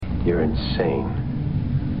You're insane.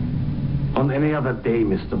 On any other day,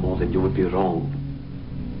 Mr. Morgan, you would be wrong.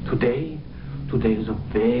 Today is a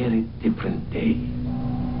very different day.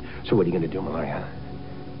 So what are you going to do, Malaya?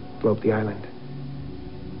 Blow up the island?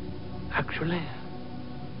 Actually,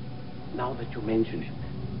 now that you mention it.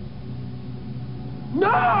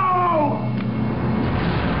 No!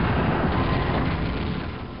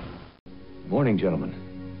 Morning, gentlemen.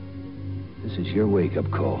 This is your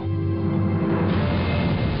wake-up call.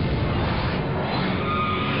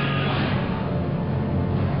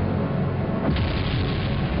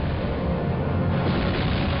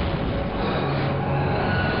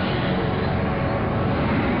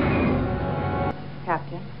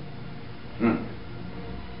 Captain.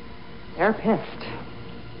 They're pissed.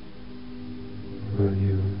 Will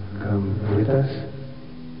you come with us?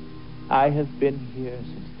 I have been here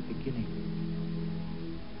since the beginning.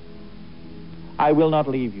 I will not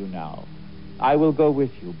leave you now. I will go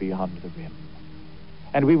with you beyond the rim.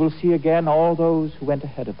 And we will see again all those who went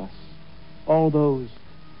ahead of us. All those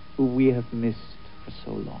who we have missed for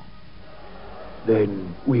so long.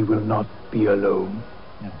 Then we will not be alone.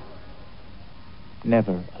 No.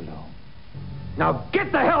 Never alone. Now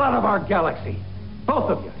get the hell out of our galaxy! Both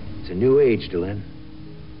of you! It's a new age, Delenn.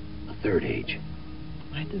 A third age.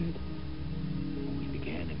 My third. We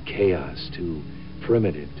began in chaos, too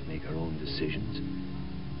primitive to make our own decisions.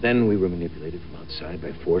 Then we were manipulated from outside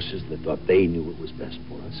by forces that thought they knew what was best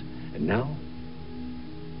for us. And now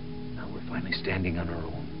we're finally standing on our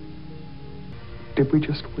own. Did we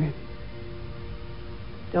just win?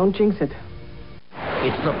 Don't jinx it.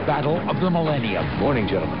 It's the battle of the millennium. Morning,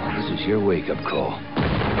 gentlemen. This is your wake-up call.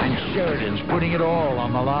 And Sheridan's putting it all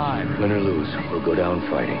on the line. Win or lose, we'll go down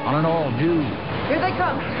fighting. On an all-new Here they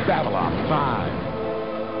come. Babylon 5.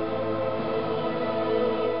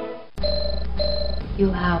 You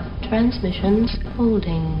have transmissions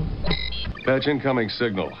holding. Patch incoming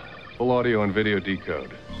signal. Full audio and video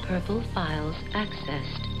decode. Purple files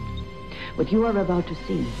accessed. What you are about to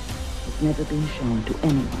see has never been shown to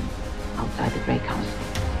anyone outside the Grey Council.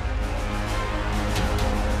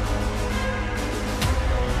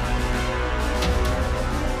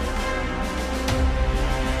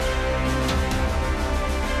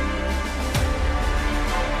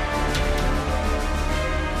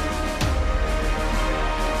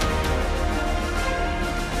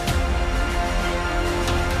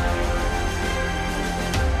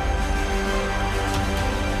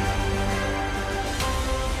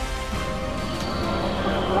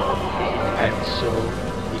 And so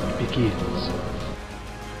it begins.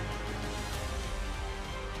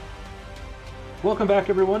 Welcome back,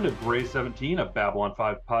 everyone, to Gray 17, a Babylon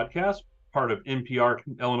 5 podcast, part of NPR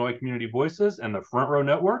Illinois Community Voices and the Front Row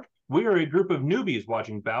Network. We are a group of newbies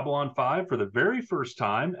watching Babylon 5 for the very first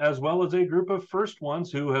time, as well as a group of first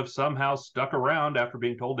ones who have somehow stuck around after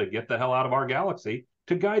being told to get the hell out of our galaxy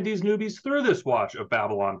to guide these newbies through this watch of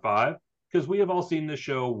Babylon 5, because we have all seen this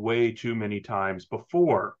show way too many times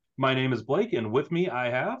before. My name is Blake, and with me I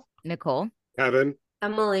have... Nicole. Kevin.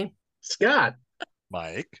 Emily. Scott.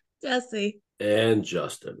 Mike. Jesse. And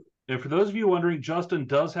Justin. And for those of you wondering, Justin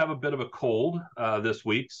does have a bit of a cold this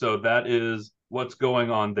week, so that is what's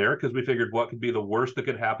going on there, because we figured what could be the worst that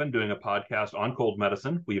could happen doing a podcast on cold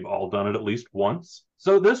medicine. We've all done it at least once.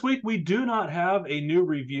 So this week we do not have a new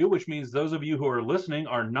review, which means those of you who are listening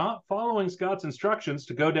are not following Scott's instructions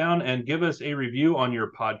to go down and give us a review on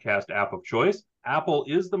your podcast app of choice. Apple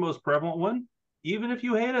is the most prevalent one. Even if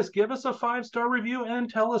you hate us, give us a 5-star review and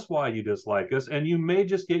tell us why you dislike us, and you may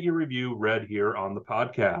just get your review read here on the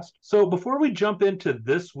podcast. So before we jump into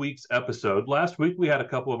this week's episode, last week we had a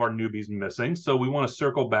couple of our newbies missing, so we want to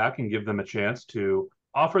circle back and give them a chance to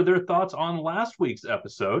offer their thoughts on last week's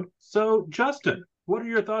episode. So, Justin, what are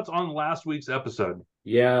your thoughts on last week's episode?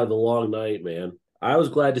 Yeah, the long night, man. I was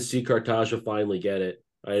glad to see Cartagia finally get it.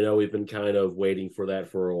 I know we've been kind of waiting for that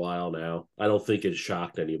for a while now. I don't think it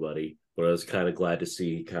shocked anybody, but I was kind of glad to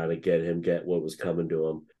see get what was coming to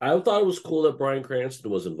him. I thought it was cool that Bryan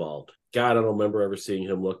Cranston was involved. God, I don't remember ever seeing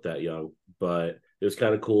him look that young, but it was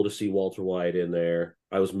kind of cool to see Walter White in there.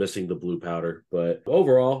 I was missing the blue powder, but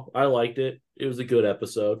overall, I liked it. It was a good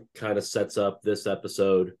episode. Kind of sets up this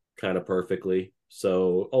episode kind of perfectly.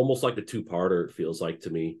 So almost like a two-parter, it feels like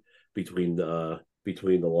to me, between the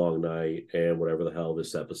long night and whatever the hell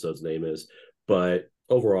this episode's name is. But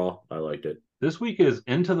overall, I liked it. This week is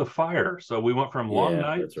Into the Fire. So we went from Long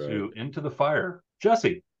Night to Into the Fire.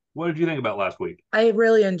 Jesse, what did you think about last week? I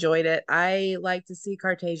really enjoyed it. I like to see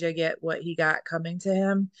Cartagia get what he got coming to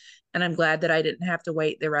him, and I'm glad that I didn't have to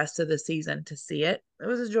wait the rest of the season to see it. It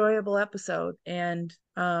was an enjoyable episode, and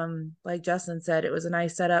like Justin said, it was a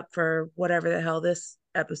nice setup for whatever the hell this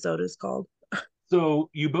episode is called. So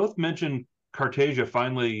you both mentioned Cartasia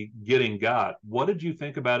finally getting got. What did you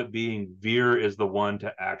think about it being Veer is the one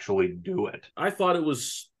to actually do it? I thought it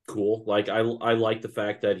was cool. Like I like the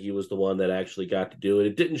fact that he was the one that actually got to do it.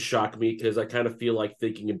 It didn't shock me because I kind of feel like,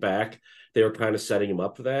 thinking it back, they were kind of setting him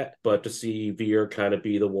up for that. But to see Veer kind of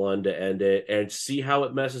be the one to end it and see how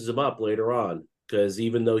it messes him up later on, because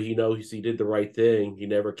even though he knows he did the right thing, he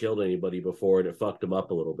never killed anybody before, and it fucked him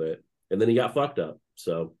up a little bit. And then he got fucked up.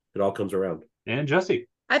 So it all comes around. And Jesse.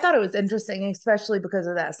 I thought it was interesting, especially because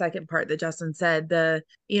of that second part that Justin said, the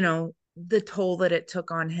toll that it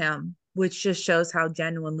took on him, which just shows how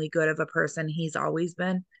genuinely good of a person he's always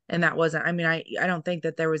been. And that wasn't, I mean, I don't think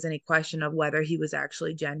that there was any question of whether he was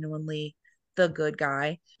actually genuinely the good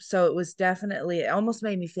guy. So it was definitely, it almost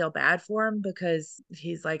made me feel bad for him, because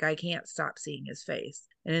he's like, I can't stop seeing his face.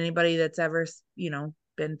 And anybody that's ever,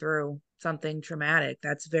 been through something traumatic,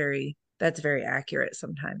 that's very accurate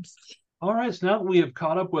sometimes. All right, so now that we have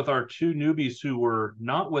caught up with our two newbies who were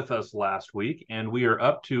not with us last week, and we are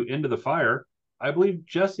up to Into the Fire, I believe,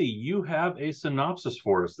 Jesse, you have a synopsis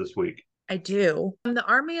for us this week. I do. The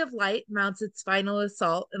Army of Light mounts its final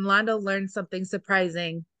assault, and Londo learns something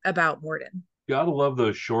surprising about Morden. Gotta love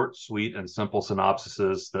those short, sweet, and simple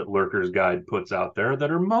synopsises that Lurker's Guide puts out there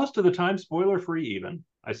that are most of the time spoiler-free even.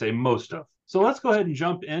 I say most of. So let's go ahead and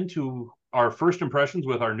jump into our first impressions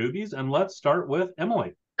with our newbies, and let's start with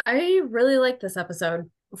Emily. I really like this episode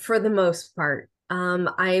for the most part.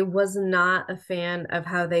 I was not a fan of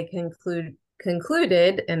how they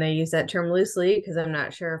concluded, and I use that term loosely because I'm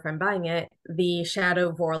not sure if I'm buying it, the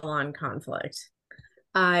Shadow Vorlon conflict.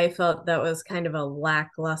 I felt that was kind of a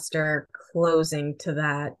lackluster closing to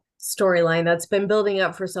that storyline that's been building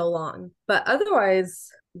up for so long. But otherwise,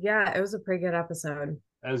 yeah, it was a pretty good episode.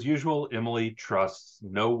 As usual, Emily trusts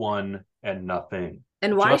no one and nothing.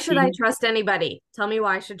 And why should I trust anybody? Tell me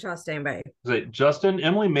why I should trust anybody. Justin,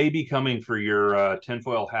 Emily may be coming for your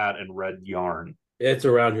tinfoil hat and red yarn. It's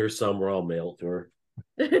around here somewhere. I'll mail it to her.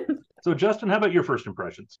 So, Justin, how about your first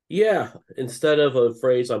impressions? Yeah, instead of a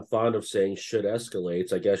phrase I'm fond of saying, shit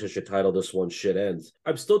escalates, I guess I should title this one Shit Ends.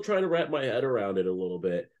 I'm still trying to wrap my head around it a little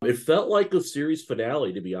bit. It felt like a series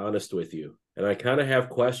finale, to be honest with you. And I kind of have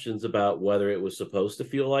questions about whether it was supposed to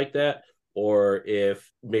feel like that, or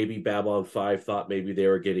if maybe Babylon 5 thought maybe they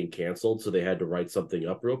were getting canceled, so they had to write something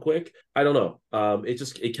up real quick. I don't know.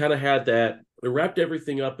 It kind of had that, it wrapped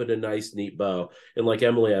everything up in a nice, neat bow. And like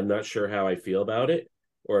Emily, I'm not sure how I feel about it,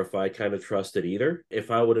 or if I kind of trust it either.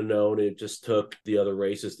 If I would have known it just took the other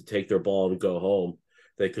races to take their ball and go home,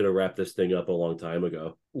 they could have wrapped this thing up a long time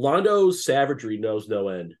ago. Londo's savagery knows no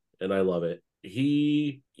end, and I love it.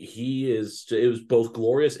 It was both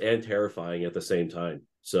glorious and terrifying at the same time.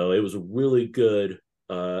 So it was a really good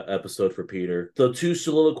episode for Peter. The two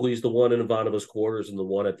soliloquies, the one in Ivanova's quarters and the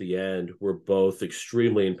one at the end, were both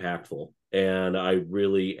extremely impactful. And I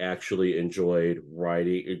really actually enjoyed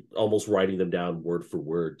almost writing them down word for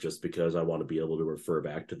word, just because I want to be able to refer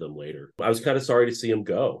back to them later. I was kind of sorry to see him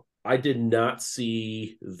go. I did not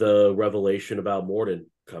see the revelation about Morden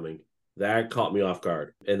coming. That caught me off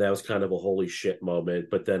guard. And that was kind of a holy shit moment.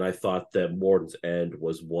 But then I thought that Morden's end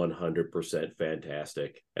was 100%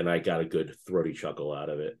 fantastic. And I got a good throaty chuckle out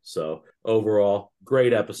of it. So overall,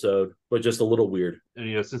 great episode, but just a little weird.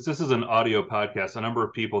 And since this is an audio podcast, a number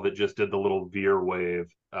of people that just did the little Veer wave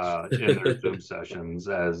in their Zoom sessions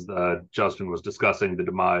as Justin was discussing the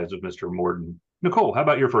demise of Mr. Morden. Nicole, how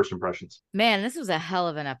about your first impressions? Man, this was a hell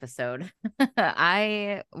of an episode.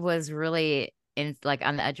 I was really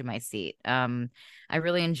on the edge of my seat. I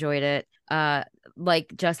really enjoyed it.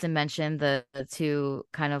 Like Justin mentioned, the two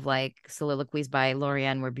kind of like soliloquies by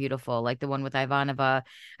Lorian were beautiful. Like the one with Ivanova,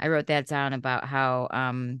 I wrote that down about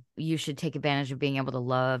how you should take advantage of being able to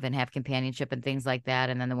love and have companionship and things like that.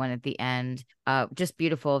 And then the one at the end, just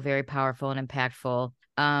beautiful, very powerful and impactful.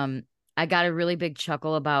 I got a really big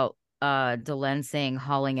chuckle about Delenn saying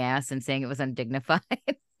hauling ass and saying it was undignified.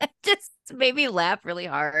 Just made me laugh really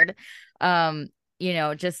hard.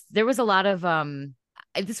 Just there was a lot of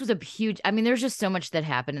this was a huge, there's just so much that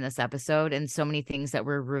happened in this episode and so many things that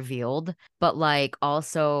were revealed, but like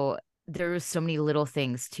also there was so many little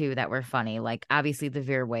things too that were funny. Like obviously the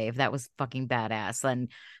Veer wave, that was fucking badass, and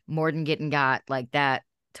Morden getting got, like that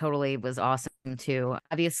totally was awesome too.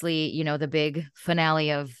 Obviously, the big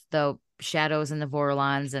finale of the shadows and the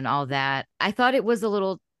Vorlons and all that. I thought it was a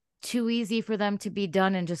little too easy for them to be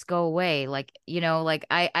done and just go away.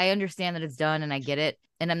 I understand that it's done and I get it.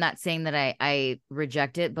 And I'm not saying that I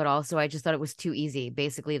reject it, but also I just thought it was too easy.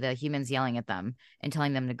 Basically the humans yelling at them and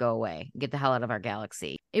telling them to go away, get the hell out of our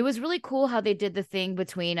galaxy. It was really cool how they did the thing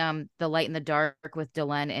between the light and the dark with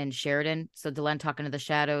Delenn and Sheridan. So Delenn talking to the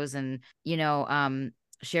shadows, and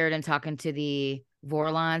Sheridan talking to the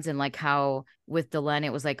Vorlons, and like how with Delenn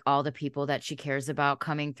it was like all the people that she cares about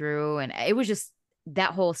coming through, and it was just,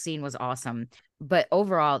 that whole scene was awesome. But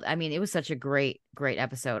overall, I mean, it was such a great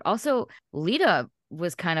episode. Also, Lita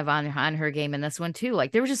was kind of on her game in this one too.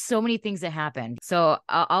 Like there were just so many things that happened. So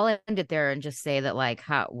I'll end it there and just say that like,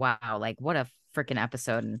 wow, like what a freaking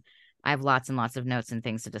episode. And I have lots and lots of notes and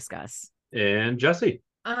things to discuss. And Jesse.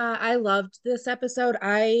 I loved this episode.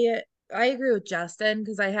 I agree with Justin,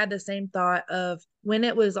 because I had the same thought of when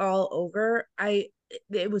it was all over.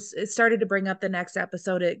 It started to bring up the next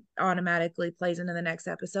episode. It automatically plays into the next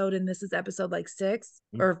episode, and this is episode like 6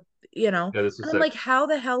 or Yeah, this is and I'm 6. like, how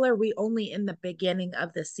the hell are we only in the beginning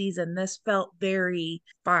of the season? This felt very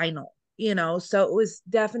final, so it was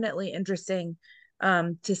definitely interesting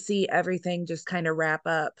to see everything just kind of wrap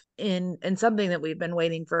up in something that we've been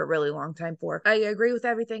waiting for a really long time for. I agree with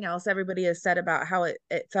everything else everybody has said about how it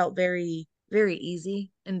felt very, very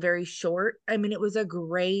easy and very short. I mean, it was a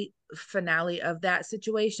great finale of that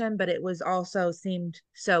situation, but it was also seemed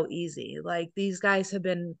so easy. Like these guys have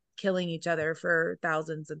been killing each other for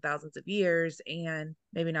thousands and thousands of years, and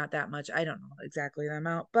maybe not that much. I don't know exactly the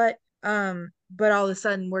amount, but all of a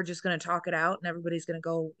sudden we're just going to talk it out, and everybody's going to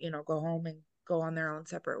go home and go on their own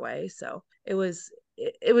separate way. So it was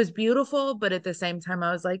beautiful, but at the same time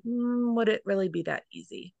I was like, would it really be that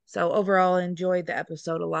easy? So overall, I enjoyed the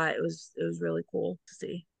episode a lot. It was really cool to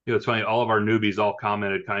see. It's funny, all of our newbies all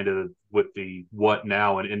commented kind of with the what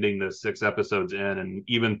now and ending the 6 episodes in, and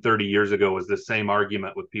even 30 years ago was the same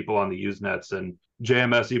argument with people on the Usenets, and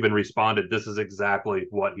JMS even responded, this is exactly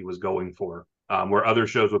what he was going for. Where other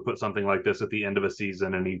shows would put something like this at the end of a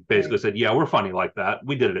season, and he basically said, yeah, we're funny like that.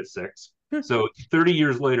 We did it at 6. So 30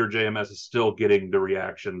 years later, JMS is still getting the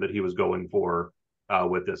reaction that he was going for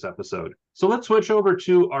with this episode. So let's switch over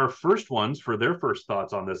to our first ones for their first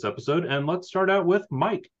thoughts on this episode, and let's start out with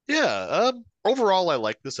Mike. Yeah, overall, I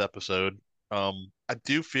like this episode. I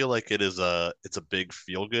do feel like it's a big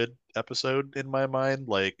feel-good episode in my mind.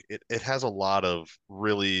 Like it has a lot of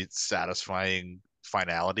really satisfying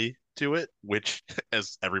finality to it, which,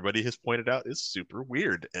 as everybody has pointed out, is super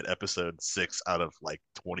weird at episode 6 out of like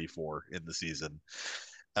 24 in the season.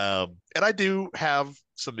 And I do have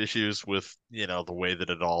some issues with, the way that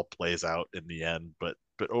it all plays out in the end, but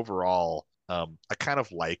overall, I kind of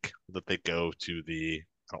like that they go to the,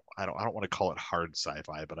 I don't want to call it hard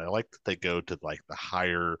sci-fi, but I like that they go to like the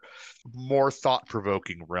higher, more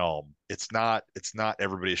thought-provoking realm. It's not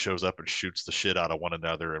everybody shows up and shoots the shit out of one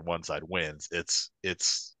another and one side wins.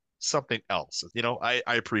 It's something else. I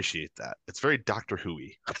appreciate that. It's very Doctor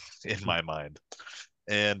Who-y in my mind.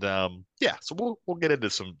 And so we'll get into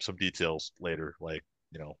some details later, like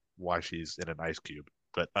why she's in an ice cube.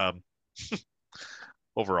 But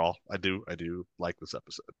overall, I do like this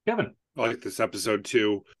episode. Kevin, I like this episode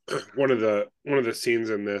too. One of the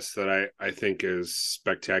scenes in this that I think is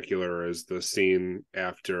spectacular is the scene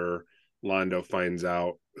after Londo finds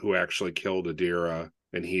out who actually killed Adira,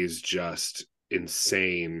 and he's just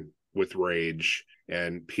insane with rage,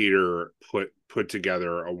 and Peter put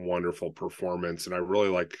together a wonderful performance, and I really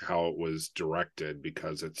like how it was directed,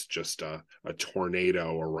 because it's just a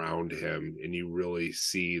tornado around him, and you really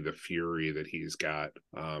see the fury that he's got.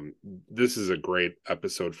 This is a great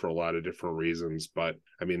episode for a lot of different reasons, but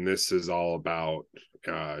I mean, this is all about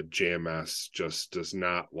JMS just does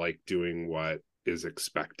not like doing what is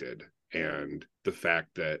expected, and the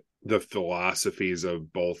fact that the philosophies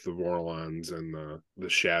of both the Vorlons and the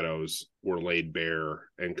Shadows were laid bare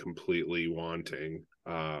and completely wanting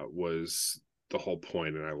was the whole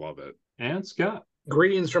point, and I love it. And Scott.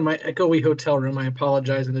 Greetings from my echoey hotel room. I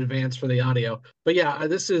apologize in advance for the audio. But yeah,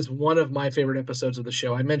 this is one of my favorite episodes of the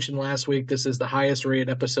show. I mentioned last week this is the highest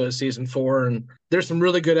rated episode of season 4, and there's some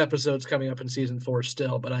really good episodes coming up in season 4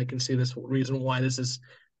 still, but I can see this reason why this is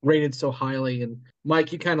rated so highly. And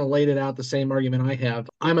Mike, you kind of laid it out the same argument I have.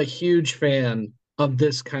 I'm a huge fan of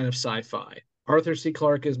this kind of sci-fi. Arthur C.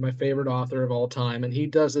 Clarke is my favorite author of all time, and he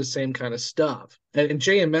does the same kind of stuff. And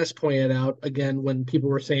JMS pointed out, again, when people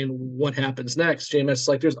were saying what happens next, JMS is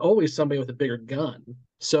like, there's always somebody with a bigger gun.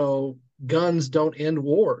 So guns don't end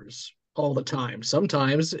wars all the time.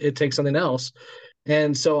 Sometimes it takes something else.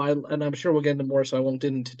 And so I'm sure we'll get into more, so I won't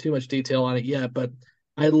get into too much detail on it yet, but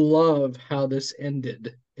I love how this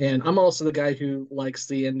ended. And I'm also the guy who likes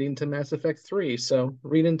the ending to Mass Effect 3. So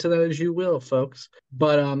read into that as you will, folks.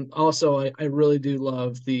 But also I really do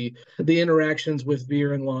love the interactions with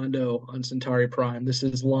Veer and Londo on Centauri Prime. This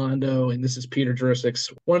is Londo and this is Peter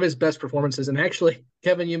Jurasik's one of his best performances. And actually,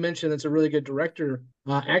 Kevin, you mentioned it's a really good director.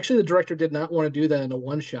 Actually, the director did not want to do that in a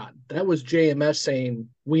one shot. That was JMS saying,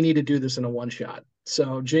 we need to do this in a one shot.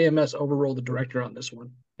 So JMS overruled the director on this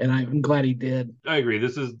one. And I'm glad he did. I agree.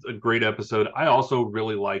 This is a great episode. I also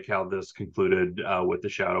really like how this concluded with the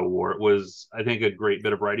Shadow War. It was, I think, a great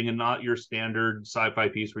bit of writing and not your standard sci-fi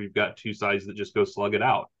piece where you've got two sides that just go slug it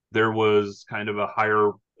out. There was kind of a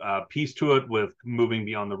higher piece to it with moving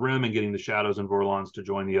beyond the rim and getting the Shadows and Vorlons to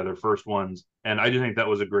join the other first ones. And I do think that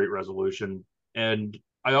was a great resolution. And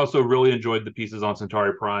I also really enjoyed the pieces on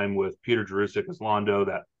Centauri Prime with Peter Jurusik as Londo,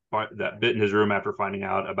 that bit in his room after finding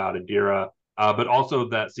out about Adira. But also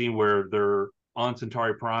that scene where they're on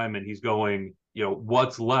Centauri Prime and he's going,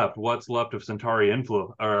 what's left of Centauri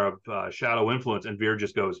influence or of Shadow influence, and Veer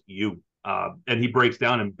just goes, you. And he breaks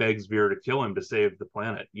down and begs Veer to kill him to save the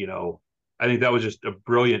planet. I think that was just a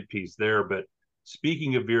brilliant piece there. But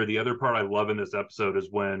speaking of Veer, the other part I love in this episode is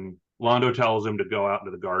when Londo tells him to go out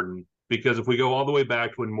into the garden. Because if we go all the way back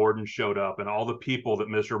to when Morden showed up and all the people that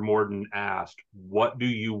Mr. Morden asked, what do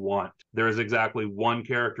you want? There is exactly one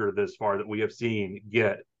character this far that we have seen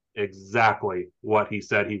get exactly what he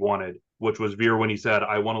said he wanted, which was Veer when he said,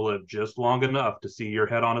 I want to live just long enough to see your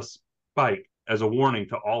head on a spike as a warning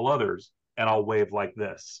to all others, and I'll wave like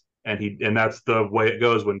this. And that's the way it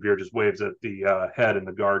goes when Veer just waves at the head in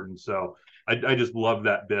the garden. So I just love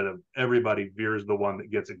that bit of everybody. Veer's the one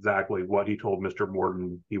that gets exactly what he told Mr.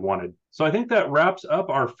 Morden he wanted. So I think that wraps up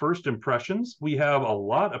our first impressions. We have a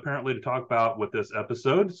lot apparently to talk about with this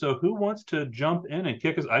episode. So who wants to jump in and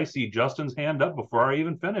kick us? I see Justin's hand up before I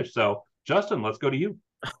even finish. So Justin, let's go to you.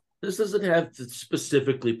 This doesn't have to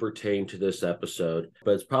specifically pertain to this episode,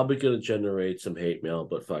 but it's probably going to generate some hate mail,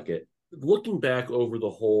 but fuck it. Looking back over the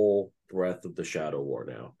whole breadth of the Shadow War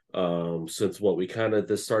now, since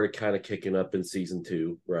this started kind of kicking up in season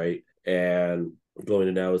 2, right? And going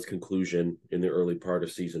to now its conclusion in the early part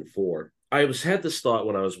of season 4. I had this thought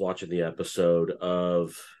when I was watching the episode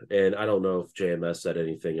and I don't know if JMS said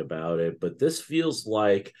anything about it, but this feels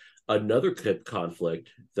like another conflict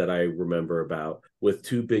that I remember about, with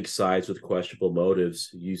two big sides with questionable motives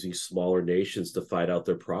using smaller nations to fight out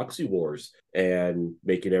their proxy wars and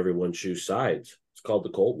making everyone choose sides. It's called the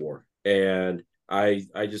Cold War. And I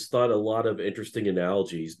just thought a lot of interesting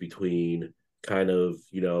analogies between kind of,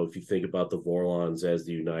 if you think about the Vorlons as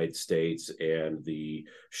the United States and the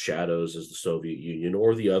Shadows as the Soviet Union,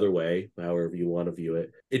 or the other way, however you want to view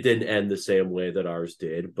it. It didn't end the same way that ours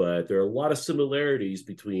did, but there are a lot of similarities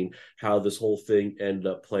between how this whole thing ended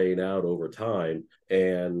up playing out over time.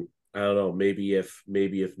 And I don't know, maybe if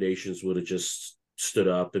nations would have just stood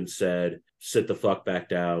up and said, sit the fuck back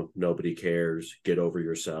down, nobody cares, get over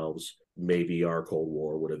yourselves, maybe our Cold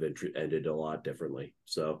War would have ended a lot differently.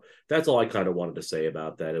 So that's all I kind of wanted to say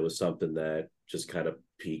about that. It was something that just kind of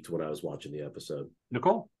peaked when I was watching the episode.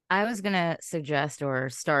 Nicole? I was going to suggest or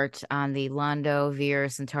start on the Londo, Veer,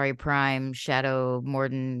 Centauri Prime, Shadow,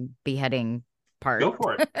 Morden beheading part. Go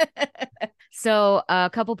for it. So a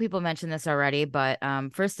couple people mentioned this already, but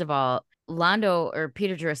first of all, Londo or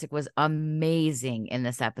Peter Jurusik was amazing in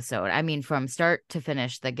this episode. I mean, from start to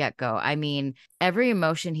finish, the get-go. I mean, every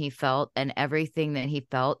emotion he felt and everything that he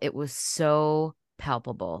felt, it was so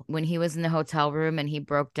palpable. When he was in the hotel room and he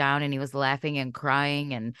broke down and he was laughing and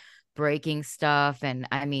crying and breaking stuff. And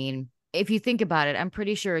I mean, if you think about it, I'm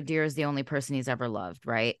pretty sure Adira is the only person he's ever loved,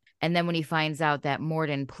 right? And then when he finds out that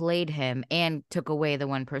Morden played him and took away the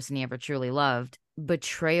one person he ever truly loved,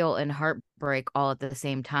 betrayal and heartbreak all at the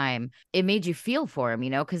same time, it made you feel for him,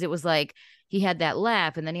 because it was like he had that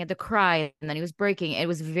laugh and then he had to cry and then he was breaking. It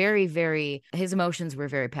was very, very, his emotions were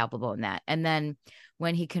very palpable in that. And then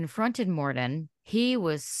when he confronted Morden, he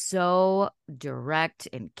was so direct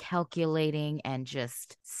and calculating and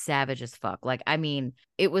just savage as fuck. Like, I mean,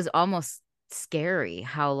 it was almost scary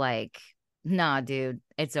how nah, dude,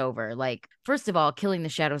 it's over. Like, first of all, killing the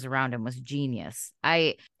shadows around him was genius.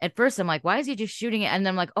 At first I'm like, why is he just shooting it? And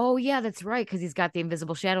then I'm like, oh yeah, that's right, because he's got the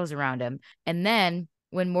invisible shadows around him. And then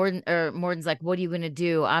when Morden's like, what are you going to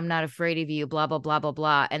do? I'm not afraid of you, blah, blah, blah, blah,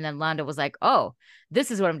 blah. And then Londo was like, oh, this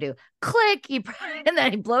is what I'm doing. Click. And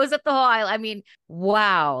then he blows up the whole island. I mean,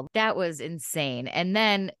 wow, that was insane. And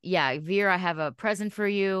then, yeah, Veer, I have a present for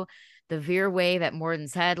you. The Veer wave at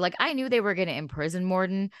Morden's head. Like, I knew they were going to imprison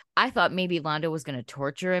Morden. I thought maybe Londo was going to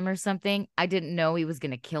torture him or something. I didn't know he was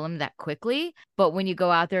going to kill him that quickly. But when you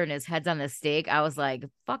go out there and his head's on the stake, I was like,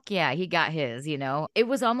 fuck yeah, he got his, It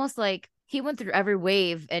was almost like he went through every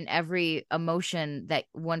wave and every emotion that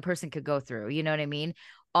one person could go through. You know what I mean?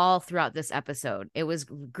 All throughout this episode. It was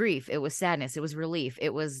grief, it was sadness, it was relief,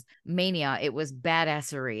 it was mania, it was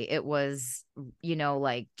badassery, it was,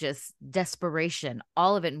 like just desperation,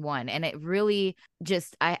 all of it in one. And it really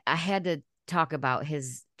just, I had to talk about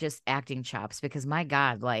his just acting chops, because my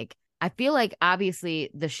God, like, I feel like obviously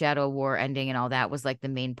the Shadow War ending and all that was like the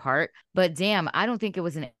main part, but damn, I don't think it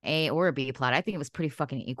was an A or a B plot. I think it was pretty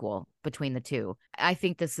fucking equal between the two. I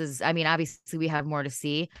think this is, obviously we have more to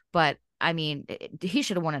see, but he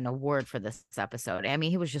should have won an award for this episode.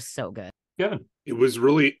 He was just so good. Kevin. It was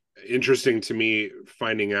really interesting to me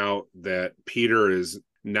finding out that Peter is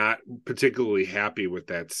not particularly happy with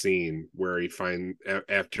that scene where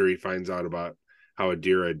after he finds out about how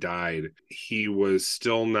Adira died, he was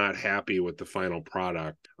still not happy with the final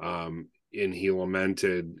product. And he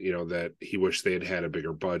lamented, that he wished they had a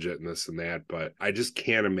bigger budget and this and that. But I just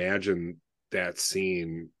can't imagine that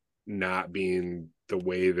scene not being the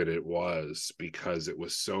way that it was, because it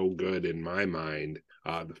was so good in my mind,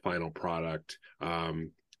 the final product.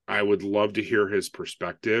 I would love to hear his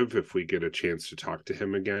perspective if we get a chance to talk to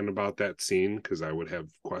him again about that scene, because I would have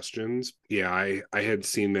questions. Yeah, I had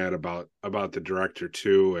seen that about the director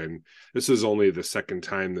too, and this is only the second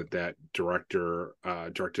time that director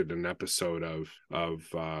directed an episode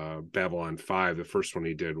of Babylon 5. The first one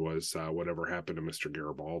he did was Whatever Happened to Mr.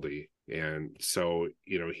 Garibaldi, and so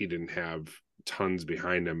he didn't have tons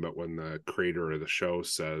behind him, but when the creator of the show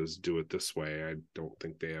says do it this way, I don't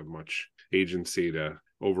think they have much agency to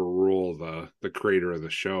overrule the creator of the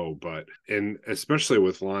show. But and especially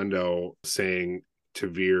with Londo saying to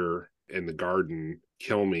Veer in the garden,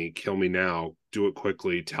 kill me now, do it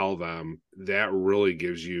quickly, tell them, that really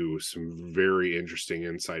gives you some very interesting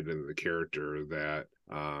insight into the character, that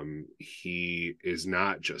he is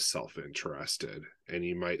not just self-interested. And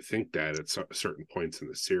you might think that at certain points in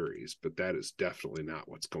the series, but that is definitely not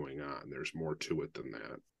what's going on. There's more to it than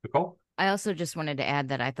that. Nicole? I also just wanted to add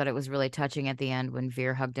that I thought it was really touching at the end when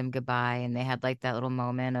Veer hugged him goodbye, and they had like that little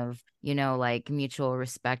moment of, like mutual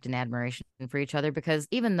respect and admiration for each other, because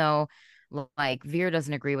even though like Veer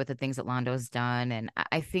doesn't agree with the things that Londo's done, and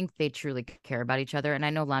I think they truly care about each other. And I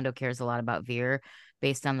know Londo cares a lot about Veer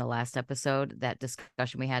based on the last episode, that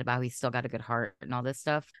discussion we had about how he's still got a good heart and all this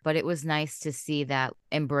stuff. But it was nice to see that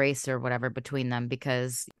embrace or whatever between them,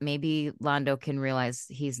 because maybe Londo can realize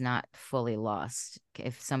he's not fully lost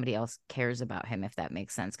if somebody else cares about him, if that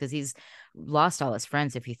makes sense, because he's lost all his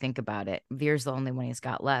friends. If you think about it, Veer's the only one he's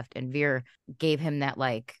got left, and Veer gave him that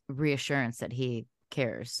like reassurance that he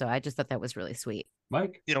cares. So I just thought that was really sweet.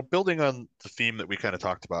 Mike? Building on the theme that we kind of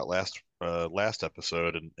talked about last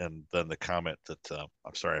episode, and then the comment that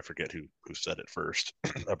I'm sorry, I forget who said it first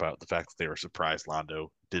about the fact that they were surprised Londo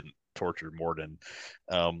didn't torture Morden.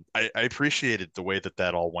 I appreciated the way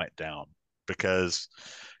that all went down, because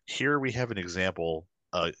here we have an example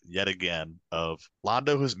yet again of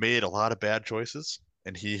Londo has made a lot of bad choices,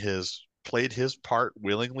 and he has played his part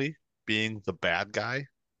willingly, being the bad guy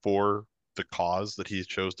for the cause that he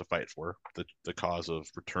chose to fight for, the cause of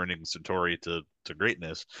returning Centauri to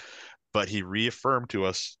greatness. But he reaffirmed to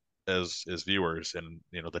us as viewers, and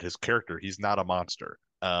that his character, he's not a monster.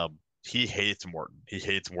 He hates Morden. He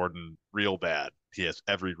hates Morden real bad. He has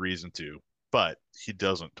every reason to, but he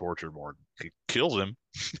doesn't torture Morden. He kills him.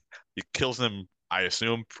 He kills him, I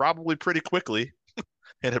assume, probably pretty quickly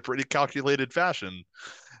in a pretty calculated fashion.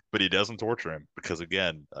 But he doesn't torture him, because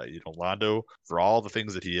again, Londo, for all the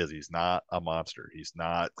things that he is, he's not a monster. He's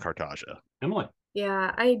not Cartagia. Emily?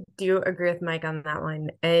 Yeah, I do agree with Mike on that one.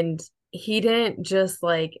 And he didn't just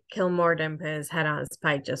like kill Morden, put his head on a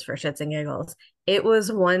spike just for shits and giggles. It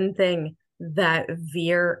was one thing that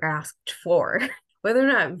Veer asked for. Whether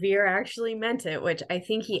or not Veer actually meant it, which I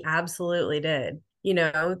think he absolutely did.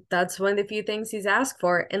 That's one of the few things he's asked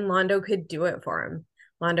for, and Londo could do it for him.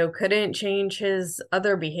 Londo couldn't change his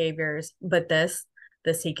other behaviors, but this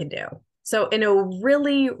he could do. So in a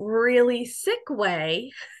really, really sick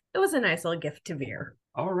way, it was a nice little gift to Veer.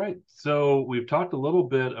 All right. So we've talked a little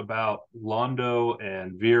bit about Londo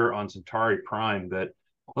and Veer on Centauri Prime, but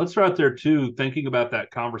let's throw out there too, thinking about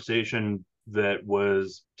that conversation that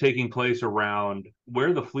was taking place around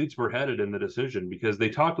where the fleets were headed in the decision, because they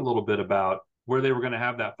talked a little bit about where they were going to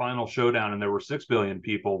have that final showdown, and there were 6 billion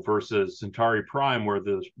people, versus Centauri Prime, where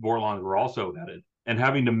the Vorlons were also headed, and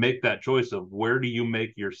having to make that choice of where do you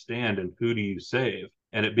make your stand and who do you save,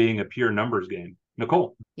 and it being a pure numbers game.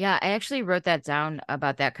 Nicole? Yeah, I actually wrote that down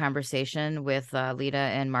about that conversation with Lita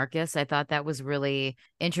and Marcus. I thought that was really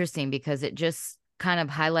interesting, because it just kind of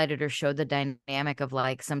highlighted or showed the dynamic of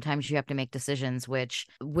like sometimes you have to make decisions, which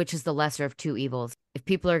is the lesser of two evils. If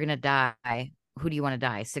people are going to die, who do you want to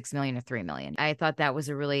die? 6 million or 3 million? I thought that was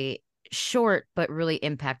a really short but really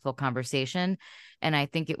impactful conversation, and I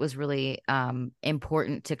think it was really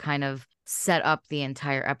important to kind of set up the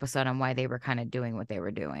entire episode on why they were kind of doing what they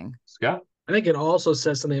were doing. Scott? I think it also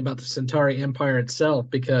says something about the Centauri Empire itself,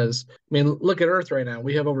 because, I mean, look at Earth right now.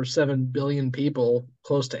 We have over 7 billion people,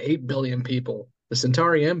 close to 8 billion people. The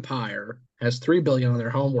Centauri Empire has 3 billion on their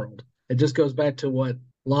homeworld. It just goes back to what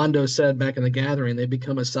Londo said back in The Gathering. They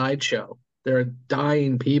become a sideshow. They're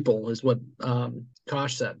dying people, is what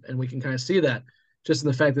Kosh said. And we can kind of see that just in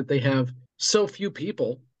the fact that they have so few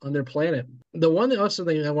people on their planet. The one also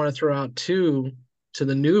thing I want to throw out, too, to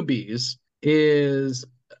the newbies is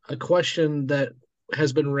a question that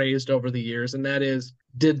has been raised over the years, and that is,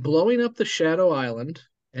 did blowing up the Shadow Island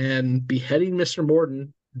and beheading Mr.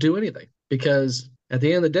 Morden do anything? Because at the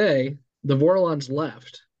end of the day, the Vorlons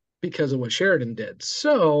left because of what Sheridan did.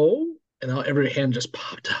 So, and every hand just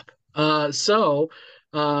popped up.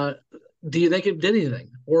 Do you think it did anything?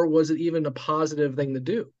 Or was it even a positive thing to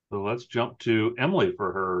do? So let's jump to Emily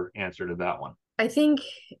for her answer to that one. I think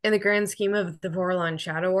in the grand scheme of the Vorlon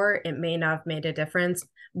Shadow War, it may not have made a difference.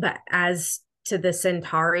 But as to the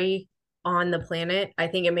Centauri on the planet, I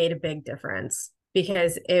think it made a big difference,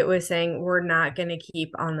 because it was saying we're not going to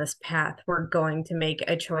keep on this path. We're going to make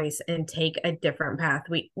a choice and take a different path.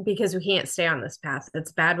 Because we can't stay on this path.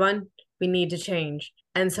 It's a bad one. We need to change.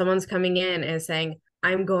 And someone's coming in and saying,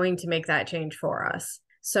 I'm going to make that change for us.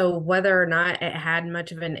 So whether or not it had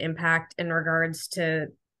much of an impact in regards to,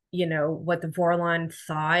 what the Vorlon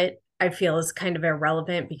thought, I feel is kind of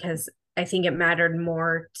irrelevant, because I think it mattered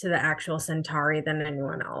more to the actual Centauri than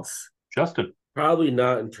anyone else. Justin? Probably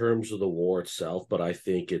not in terms of the war itself, but I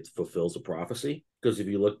think it fulfills a prophecy. Because if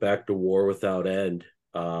you look back to War Without End,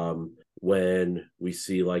 when we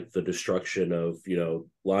see like the destruction of,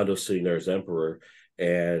 Londo sitting there as Emperor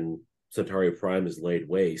and Centauri Prime is laid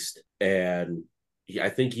waste, and I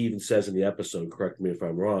think he even says in the episode, correct me if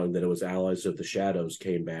I'm wrong, that it was allies of the Shadows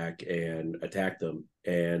came back and attacked them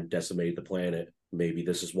and decimated the planet. Maybe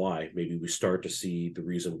this is why. Maybe we start to see the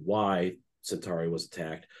reason why Centauri was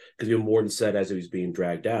attacked. Because even Morden said as he was being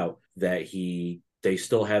dragged out that they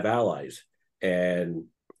still have allies. And,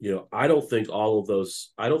 I don't think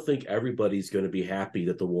everybody's going to be happy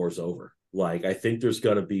that the war's over. Like, I think there's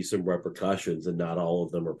going to be some repercussions, and not all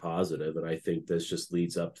of them are positive. And I think this just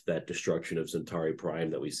leads up to that destruction of Centauri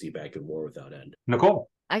Prime that we see back in War Without End. Nicole?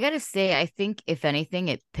 I got to say, I think, if anything,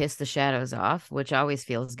 it pissed the Shadows off, which always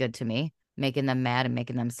feels good to me, making them mad and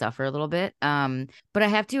making them suffer a little bit. But I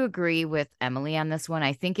have to agree with Emily on this one.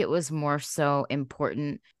 I think it was more so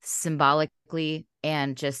important symbolically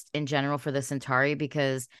and just in general for the Centauri,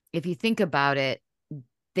 because if you think about it,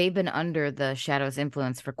 they've been under the Shadows'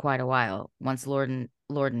 influence for quite a while. Once Londo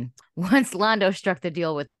struck the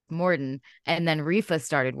deal with Morden, and then Rifa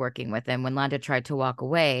started working with him when Londo tried to walk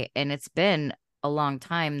away. And it's been a long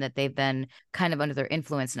time that they've been kind of under their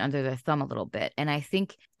influence and under their thumb a little bit. And I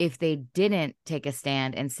think if they didn't take a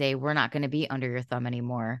stand and say, we're not going to be under your thumb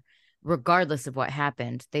anymore, regardless of what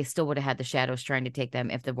happened, they still would have had the Shadows trying to take them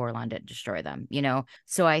if the Vorlon didn't destroy them,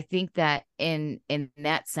 So I think that in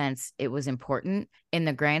that sense, it was important in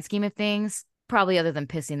the grand scheme of things. Probably other than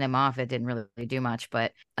pissing them off, it didn't really do much.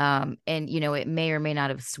 But it may or may not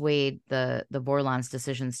have swayed the Vorlon's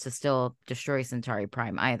decisions to still destroy Centauri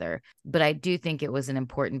Prime either. But I do think it was an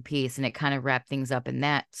important piece, and it kind of wrapped things up in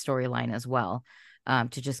that storyline as well, to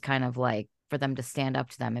just kind of like for them to stand up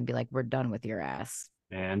to them and be like, we're done with your ass.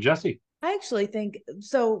 And Jesse? I actually think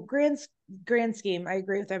so. Grand scheme, I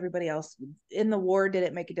agree with everybody else. In the war, did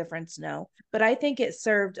it make a difference? No, but I think it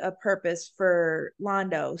served a purpose for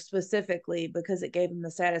Londo specifically, because it gave him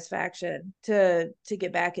the satisfaction to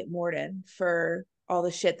get back at Morden for all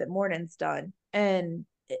the shit that Morden's done. And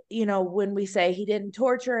when we say he didn't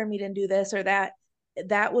torture him, he didn't do this or that,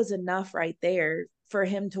 that was enough right there for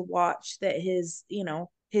him to watch that his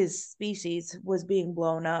species was being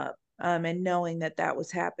blown up. And knowing that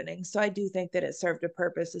was happening. So I do think that it served a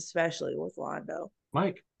purpose, especially with Londo.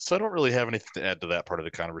 Mike? So I don't really have anything to add to that part of the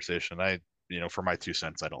conversation. For my 2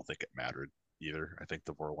 cents, I don't think it mattered either. I think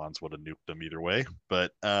the Vorlons would have nuked them either way. But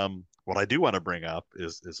what I do want to bring up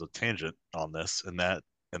is a tangent on this, and that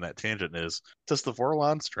tangent is, does the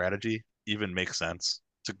Vorlon strategy even make sense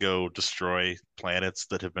to go destroy planets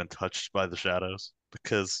that have been touched by the Shadows?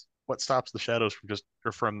 Because what stops the Shadows from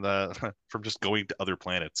just going to other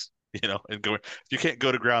planets? And going, if you can't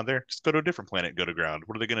go to ground there, just go to a different planet and go to ground.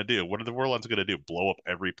 What are they going to do? What are the Vorlons going to do? Blow up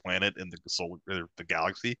every planet in the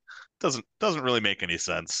galaxy? Doesn't really make any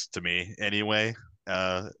sense to me anyway.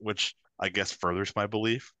 which I guess furthers my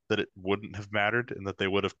belief that it wouldn't have mattered and that they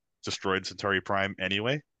would have destroyed Centauri Prime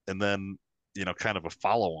anyway. And then, kind of a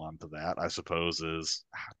follow-on to that, I suppose, is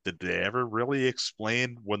did they ever really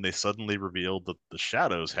explain when they suddenly revealed that the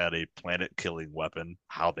Shadows had a planet-killing weapon,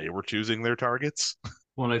 how they were choosing their targets?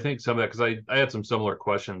 Well, and I think some of that, because I had some similar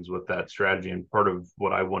questions with that strategy, and part of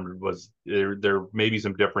what I wondered was there may be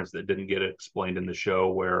some difference that didn't get explained in the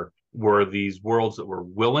show, where were these worlds that were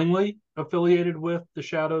willingly affiliated with the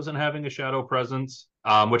Shadows and having a shadow presence,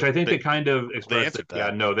 which I think they kind of expressed that.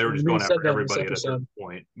 Yeah, no, they were just going after everybody at a certain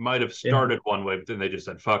point. Might have started one way, but then they just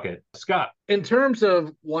said, fuck it. Scott. In terms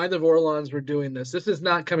of why the Vorlons were doing this is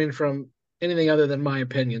not coming from anything other than my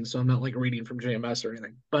opinion, so I'm not like reading from JMS or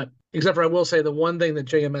anything. But except for I will say the one thing that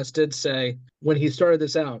JMS did say when he started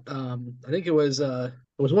this out, I think it was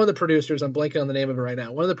one of the producers, I'm blanking on the name of it right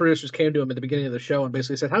now. One of the producers came to him at the beginning of the show and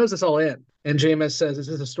basically said, how does this all end? And JMS says, this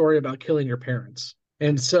is a story about killing your parents.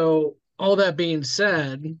 And so all that being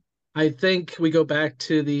said, I think we go back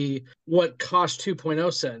to what Kosh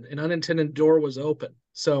 2.0 said, an unintended door was open.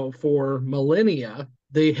 So for millennia,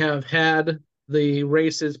 they have had the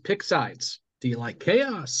races pick sides. Do you like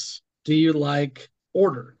chaos? Do you like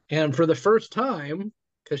order? And for the first time,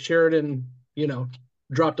 because Sheridan,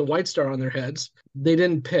 dropped a white star on their heads, they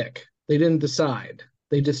didn't pick. They didn't decide.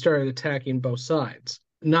 They just started attacking both sides.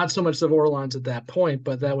 Not so much the Vorlons at that point,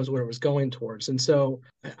 but that was where it was going towards. And so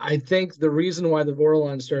I think the reason why the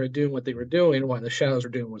Vorlons started doing what they were doing, why the Shadows were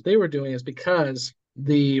doing what they were doing, is because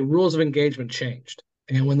the rules of engagement changed.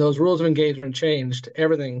 And when those rules of engagement changed,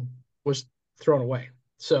 everything was thrown away.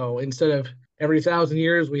 So instead of every 1,000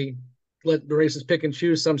 years, we let the races pick and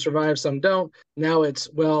choose, some survive, some don't. Now it's,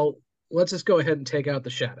 well, let's just go ahead and take out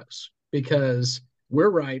the Shadows because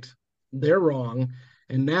we're right, they're wrong.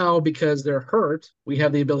 And now because they're hurt, we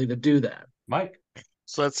have the ability to do that. Mike?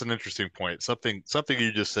 So that's an interesting point. Something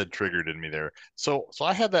you just said triggered in me there. So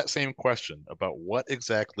I had that same question about what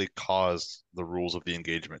exactly caused the rules of the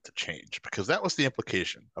engagement to change, because that was the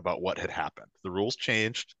implication about what had happened. The rules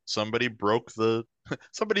changed. Somebody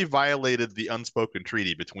violated the unspoken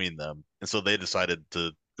treaty between them, and so they decided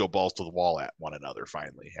to go balls to the wall at one another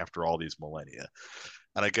finally after all these millennia.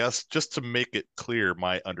 And I guess just to make it clear,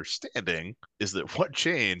 my understanding is that what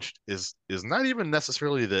changed is not even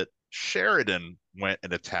necessarily that Sheridan went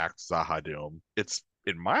and attacked Zahadum. It's,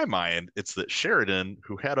 in my mind, it's that Sheridan,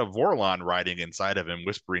 who had a Vorlon riding inside of him,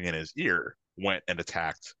 whispering in his ear, went and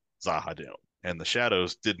attacked Zahadum. And the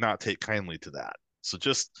Shadows did not take kindly to that. So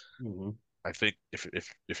just, I think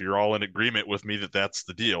if you're all in agreement with me that that's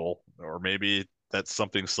the deal, or maybe that's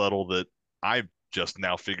something subtle that I just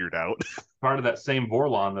now figured out. Part of that same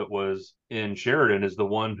Vorlon that was in Sheridan is the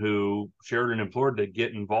one who Sheridan implored to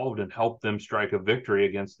get involved and help them strike a victory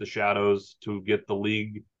against the Shadows to get the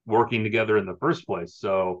League working together in the first place.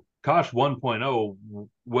 So Kosh 1.0,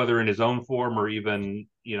 whether in his own form or even,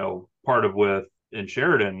 part of with in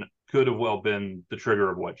Sheridan, could have well been the trigger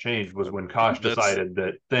of what changed, was when Kosh decided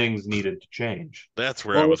that things needed to change. That's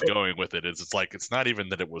where I was going with it. It's like, it's not even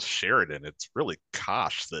that it was Sheridan. It's really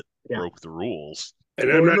Kosh that broke the rules. And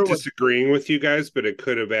I'm not disagreeing with you guys, but it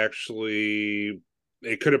could have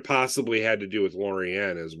possibly had to do with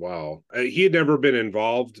Lorian as well. He had never been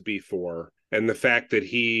involved before. And the fact that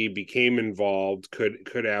he became involved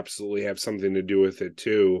could absolutely have something to do with it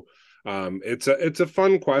too. It's a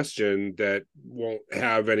fun question that won't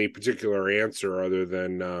have any particular answer other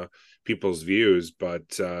than people's views,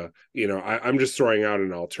 but I'm just throwing out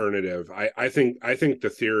an alternative. I think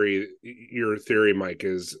your theory, Mike,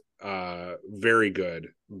 is very good,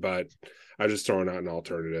 but I'm just throwing out an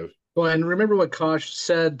alternative. Well, and remember what Kosh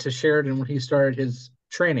said to Sheridan when he started his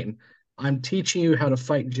training: "I'm teaching you how to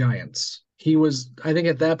fight giants." I think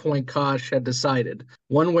at that point, Kosh had decided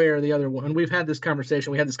one way or the other. And we've had this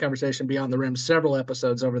conversation. We had this conversation Beyond the Rim several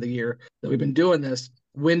episodes over the year that we've been doing this.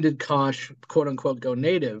 When did Kosh, quote unquote, go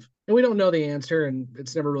native? And we don't know the answer, and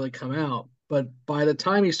it's never really come out. But by the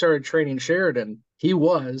time he started training Sheridan, he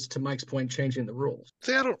was, to Mike's point, changing the rules.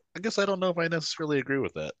 See, I guess I don't know if I necessarily agree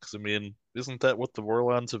with that. Because, isn't that what the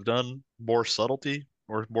Vorlons have done? More subtlety?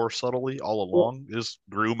 Or more subtly all along, is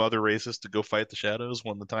groom other races to go fight the Shadows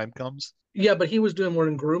when the time comes. Yeah, but he was doing more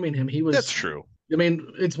than grooming him. That's true.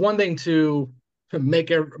 It's one thing to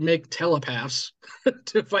make telepaths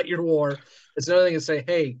to fight your war. It's another thing to say,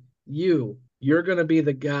 hey, you're going to be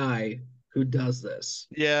the guy who does this.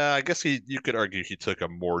 Yeah, I guess you could argue he took a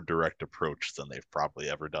more direct approach than they've probably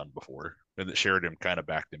ever done before, and that Sheridan kind of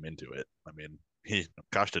backed him into it.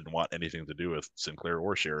 Kosh didn't want anything to do with Sinclair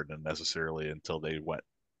or Sheridan necessarily until they went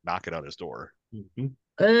knocking on his door.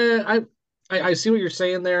 I see what you're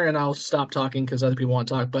saying there, and I'll stop talking because other people want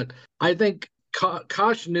to talk. But I think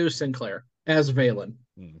Kosh knew Sinclair as Valen.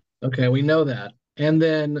 Okay, we know that. And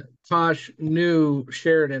then Kosh knew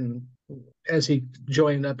Sheridan as he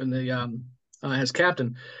joined up in the as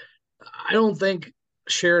captain. I don't think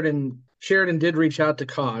Sheridan did reach out to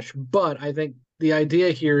Kosh, but I think the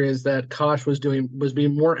idea here is that Kosh was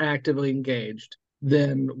being more actively engaged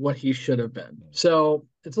than what he should have been. So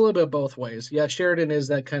it's a little bit of both ways. Yeah, Sheridan is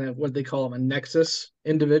that kind of what they call him, a nexus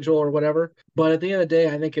individual or whatever. But at the end of the day,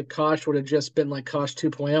 I think if Kosh would have just been like Kosh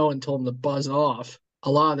 2.0 and told him to buzz off,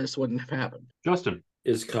 a lot of this wouldn't have happened. Justin.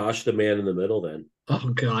 Is Kosh the man in the middle then? Oh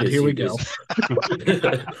God, here we go.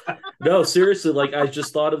 No, seriously, like I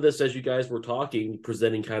just thought of this as you guys were talking,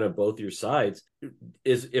 presenting kind of both your sides.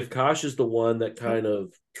 Is if Kosh is the one that kind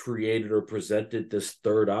of created or presented this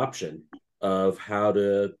third option of how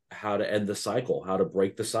to end the cycle, how to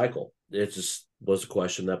break the cycle. It just was a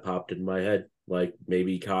question that popped in my head. Like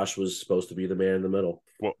maybe Kosh was supposed to be the man in the middle.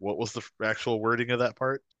 What was the actual wording of that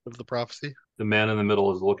part of the prophecy? The man in the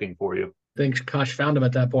middle is looking for you. I think Kosh found him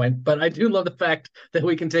at that point. But I do love the fact that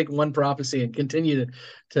we can take one prophecy and continue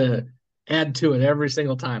to add to it every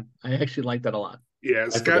single time. I actually like that a lot. Yeah,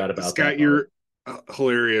 Scott, your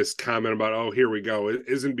hilarious comment about, oh, here we go, it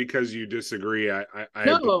isn't because you disagree. I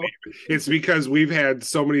believe it's because we've had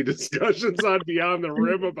so many discussions on Beyond the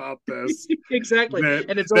Rim about this. Exactly.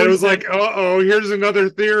 And it was like, here's another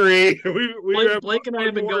theory. Blake and I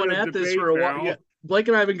have been going at this for a while. Yeah. Blake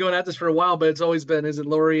and I have been going at this for a while, but it's always been, is it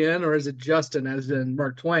Lorian or is it Justin, as in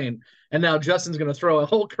Mark Twain? And now Justin's going to throw a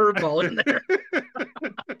whole curveball in there.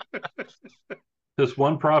 This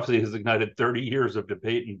one prophecy has ignited 30 years of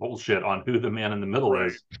debate and bullshit on who the man in the middle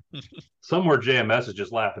is. Somewhere JMS is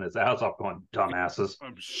just laughing his ass off going, dumbasses.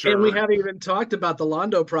 I'm sure. And we haven't even talked about the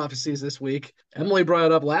Londo prophecies this week. Emily brought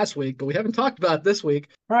it up last week, but we haven't talked about it this week.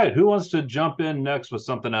 All right, who wants to jump in next with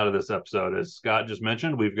something out of this episode? As Scott just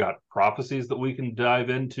mentioned, we've got prophecies that we can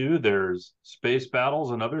dive into. There's space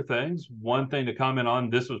battles and other things. One thing to comment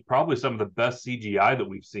on, this was probably some of the best CGI that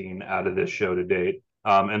we've seen out of this show to date.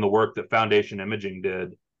 And the work that Foundation Imaging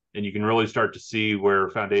did. And you can really start to see where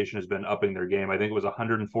Foundation has been upping their game. I think it was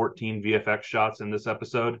 114 VFX shots in this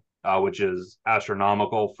episode, which is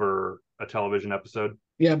astronomical for a television episode.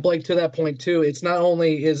 Yeah, Blake, to that point too, it's not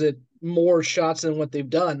only is it more shots than what they've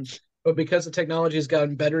done, but because the technology has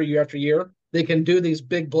gotten better year after year, they can do these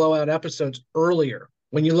big blowout episodes earlier.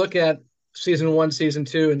 When you look at season 1, season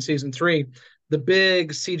 2, and season 3, the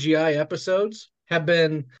big CGI episodes have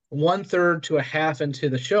been 1/3 to a half into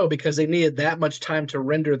the show because they needed that much time to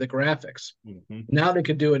render the graphics. Mm-hmm. Now they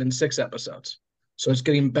could do it in 6 episodes. So it's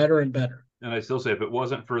getting better and better. And I still say, if it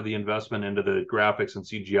wasn't for the investment into the graphics and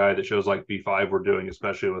CGI that shows like B5 were doing,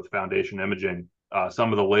 especially with Foundation Imaging,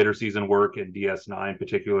 some of the later season work in DS9,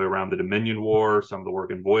 particularly around the Dominion War, some of the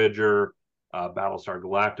work in Voyager, Battlestar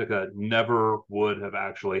Galactica, never would have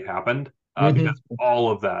actually happened because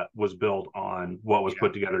all of that was built on what was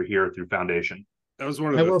put together here through Foundation. That was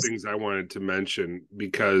one of the things I wanted to mention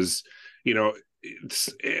because,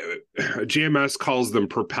 GMS calls them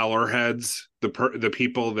propeller heads, the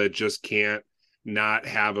people that just can't not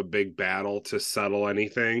have a big battle to settle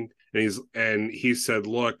anything. And he said,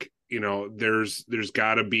 look, there's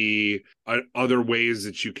got to be other ways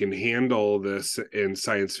that you can handle this in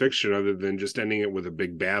science fiction other than just ending it with a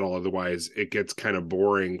big battle. Otherwise, it gets kind of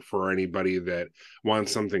boring for anybody that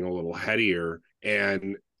wants something a little headier.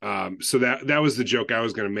 And so that was the joke I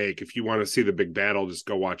was going to make. If you want to see the big battle, just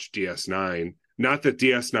go watch DS9. Not that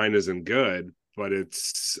DS9 isn't good, but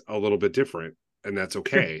it's a little bit different, and that's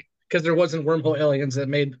okay. Because there wasn't wormhole aliens that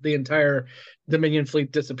made the entire Dominion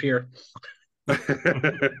fleet disappear.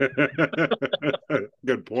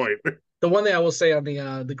 Good point. The one thing I will say on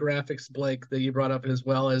the graphics, Blake, that you brought up as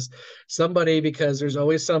well is somebody, because there's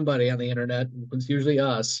always somebody on the internet, it's usually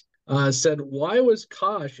us, said, why was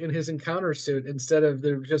Kosh in his encounter suit instead of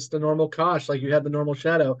just the normal Kosh, like you had the normal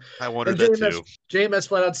Shadow? I wondered that too. JMS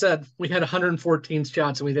flat out said, we had 114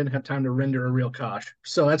 shots and we didn't have time to render a real Kosh.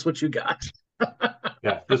 So that's what you got.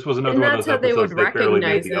 Yeah, this was another one of those episodes they barely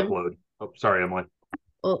made the upload. Oh, sorry, Emily.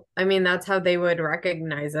 Well, I mean, that's how they would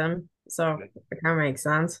recognize him. So it kind of makes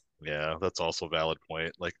sense. Yeah, that's also a valid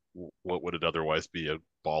point. Like, what would it otherwise be? A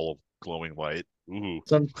ball of glowing light? Ooh.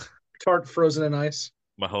 Some tart frozen in ice.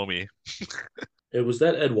 My homie. It was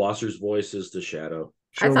that Ed Wasser's voice as the Shadow.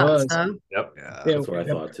 Sure I thought was. so. Yep. Yeah, that's what I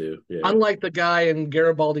thought too. Yeah. Unlike the guy in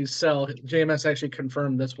Garibaldi's cell, JMS actually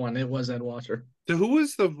confirmed this one. It was Ed Wasser. So who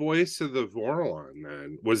was the voice of the Vorlon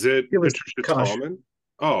then? Was it Patricia Tallman?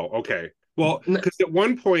 Oh, okay. Well, because at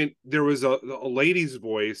one point there was a lady's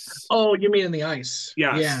voice. Oh, you mean in the ice?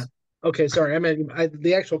 Yes. Yeah. Okay, sorry. I mean,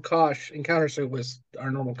 the actual Kosh encounter suit was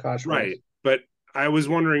our normal Kosh. Right. But I was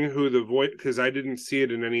wondering who the voice, because I didn't see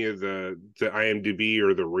it in any of the IMDb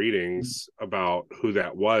or the readings about who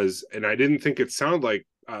that was, and I didn't think it sounded like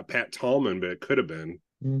Pat Tallman, but it could have been.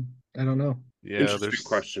 I don't know. Yeah, Interesting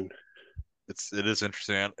question. It is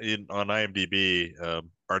interesting. On IMDb,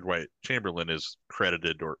 R. Dwight Chamberlain is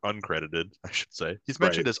credited or uncredited, I should say. He's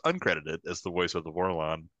mentioned as uncredited as the voice of the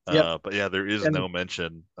Vorlon. But yeah, there is no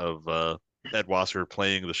mention of Ed Wasser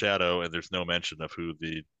playing the Shadow, and there's no mention of who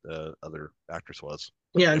the other actress was.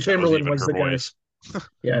 Yeah, and Chamberlain was the voice. guy.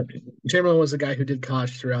 Yeah, Chamberlain was the guy who did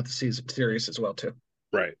Kosh throughout the series as well too.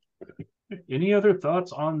 Right. Any other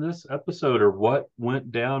thoughts on this episode, or what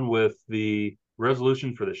went down with the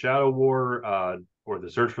resolution for the Shadow War, or the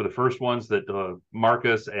search for the first ones that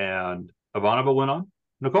Marcus and Ivanova went on?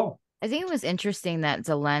 Nicole? I think it was interesting that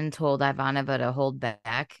Delenn told Ivanova to hold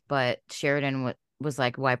back, but Sheridan was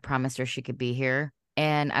like, well, I promised her she could be here.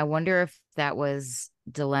 And I wonder if that was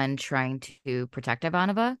Delenn trying to protect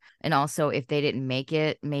Ivanova, and also if they didn't make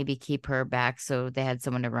it, maybe keep her back so they had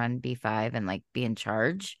someone to run B5 and like be in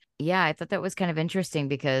charge. Yeah, I thought that was kind of interesting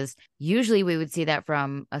because usually we would see that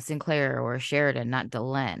from a Sinclair or a Sheridan, not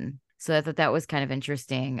Delenn. So I thought that was kind of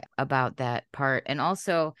interesting about that part. And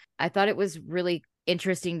also I thought it was really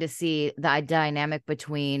interesting to see the dynamic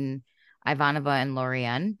between Ivanova and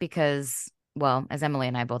Lorian, because, well, as Emily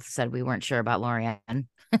and I both said, we weren't sure about Lorian.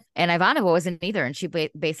 And Ivanova wasn't either. And she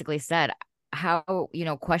basically said, how,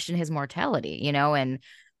 question his mortality, and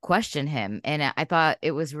question him. And I thought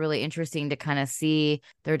it was really interesting to kind of see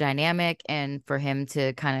their dynamic, and for him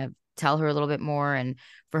to kind of tell her a little bit more, and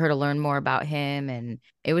for her to learn more about him. And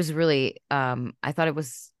it was really, I thought it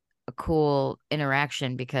was a cool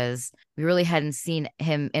interaction because we really hadn't seen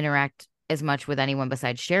him interact as much with anyone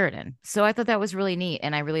besides Sheridan. So I thought that was really neat.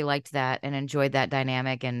 And I really liked that and enjoyed that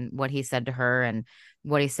dynamic and what he said to her and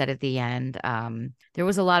what he said at the end. There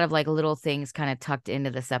was a lot of like little things kind of tucked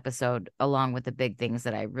into this episode, along with the big things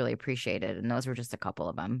that I really appreciated. And those were just a couple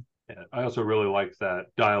of them. Yeah, I also really liked that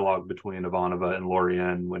dialogue between Ivanova and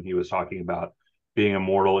Lorian when he was talking about being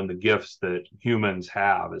immortal and the gifts that humans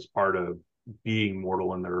have as part of being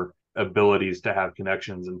mortal, and their abilities to have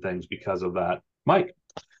connections and things because of that. Mike?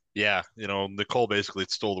 Yeah, Nicole basically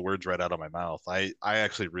stole the words right out of my mouth. I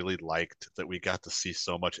actually really liked that we got to see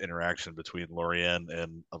so much interaction between Lorian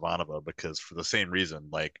and Ivanova, because for the same reason,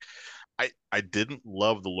 like I didn't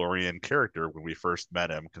love the Lorian character when we first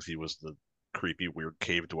met him, because he was the creepy, weird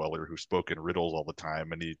cave dweller who spoke in riddles all the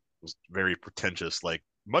time, and he was very pretentious, like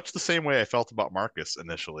much the same way I felt about Marcus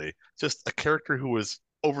initially. Just a character who was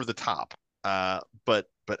over the top. But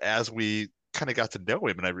as we kind of got to know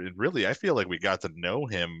him, and I feel like we got to know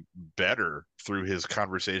him better through his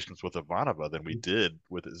conversations with Ivanova than we did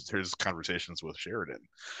with his conversations with Sheridan.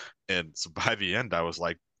 And so by the end, I was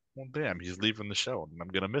like, well, damn, he's leaving the show, and I'm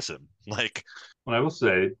gonna miss him. Like, well, I will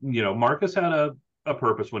say, Marcus had a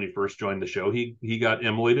purpose when he first joined the show. He got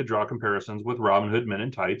Emily to draw comparisons with Robin Hood Men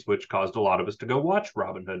in Tights, which caused a lot of us to go watch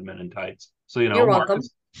Robin Hood Men in Tights. So You're Marcus, welcome.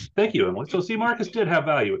 Thank you, Emily. So see, Marcus did have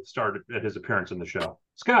value at the start at his appearance in the show.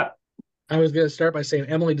 Scott? I was going to start by saying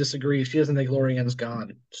Emily disagrees. She doesn't think Lorian's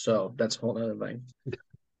gone. So that's a whole other thing.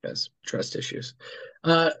 Has trust issues.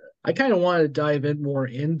 I kind of wanted to dive in more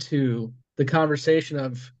into the conversation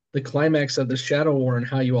of the climax of the Shadow War and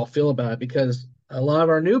how you all feel about it, because a lot of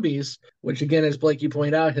our newbies, which again, as Blake, you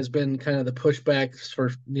point out, has been kind of the pushbacks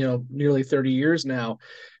for, nearly 30 years now,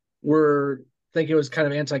 were thinking it was kind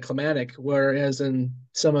of anticlimactic, whereas in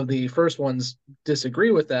some of the first ones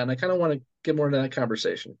disagree with that. And I kind of want to get more into that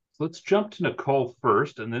conversation. Let's jump to Nicole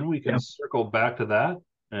first, and then we can circle back to that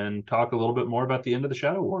and talk a little bit more about the end of the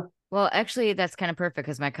Shadow War. Well, actually, that's kind of perfect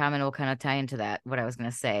because my comment will kind of tie into that, what I was going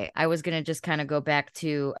to say. I was going to just kind of go back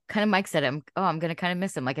to kind of Mike said, I'm going to kind of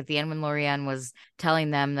miss him. Like at the end when Lorian was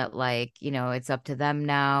telling them that, like, it's up to them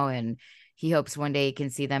now, and he hopes one day he can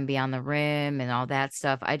see them beyond the rim and all that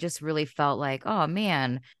stuff. I just really felt like, oh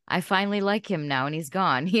man, I finally like him now and he's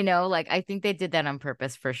gone. Like I think they did that on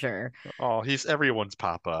purpose for sure. Oh, he's everyone's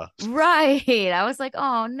papa. Right. I was like,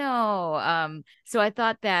 oh no. So I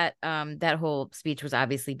thought that that whole speech was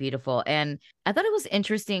obviously beautiful. And I thought it was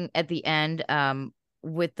interesting at the end,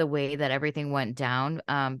 with the way that everything went down,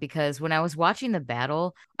 because when I was watching the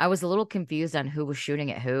battle, I was a little confused on who was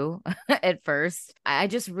shooting at who at first. I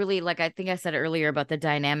just really, like, I think I said earlier about the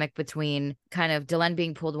dynamic between kind of Delenn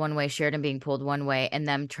being pulled one way, Sheridan being pulled one way, and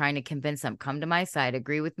them trying to convince them, come to my side,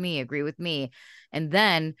 agree with me. And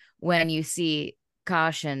then when you see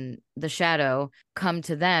Kosh and the Shadow come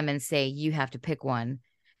to them and say, you have to pick one.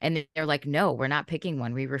 And they're like, no, we're not picking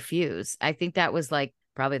one. We refuse. I think that was like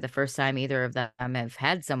probably the first time either of them have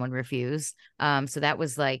had someone refuse. So that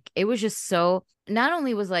was like, it was just so, not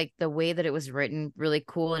only was like the way that it was written really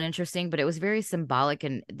cool and interesting, but it was very symbolic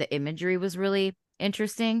and the imagery was really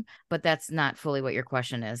interesting. But that's not fully what your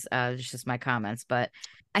question is. It's just my comments. But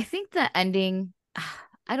I think the ending,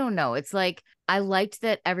 I don't know. It's like, I liked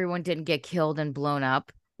that everyone didn't get killed and blown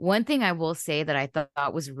up. One thing I will say that I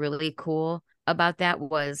thought was really cool about that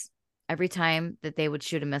was every time that they would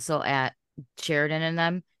shoot a missile at Sheridan and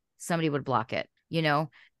them, somebody would block it, you know,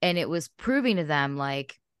 and it was proving to them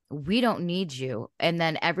like, we don't need you. And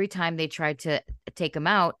then every time they tried to take them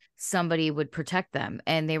out, somebody would protect them.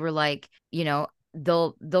 And they were like, you know,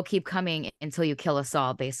 they'll keep coming until you kill us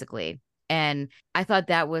all, basically. And I thought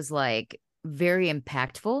that was like very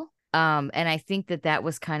impactful. And I think that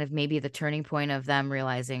was kind of maybe the turning point of them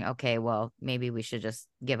realizing, okay, well, maybe we should just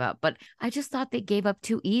give up. But I just thought they gave up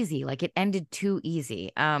too easy. Like it ended too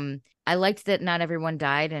easy. I liked that not everyone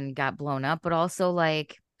died and got blown up, but also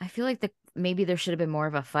like, I feel like maybe there should have been more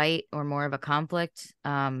of a fight or more of a conflict.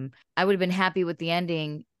 I would have been happy with the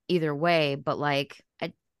ending either way, but like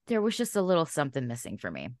there was just a little something missing for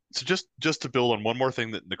me. So just to build on one more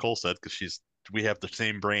thing that Nicole said, because we have the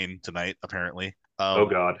same brain tonight, apparently. Oh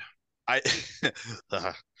God. I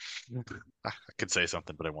could say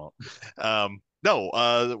something, but I won't.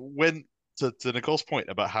 No, when to Nicole's point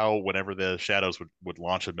about how whenever the Shadows would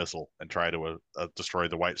launch a missile and try to destroy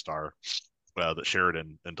the White Star that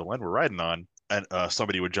Sheridan and Delenn were riding on, and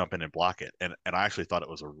somebody would jump in and block it, and I actually thought it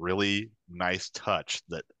was a really nice touch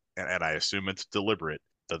that, and I assume it's deliberate.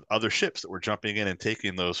 The other ships that were jumping in and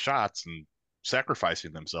taking those shots and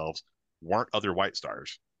sacrificing themselves weren't other White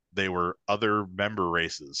Stars. They were other member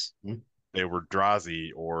races. They were Drazi,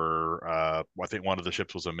 or I think one of the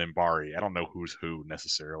ships was a Minbari. I don't know who's who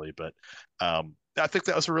necessarily, but I think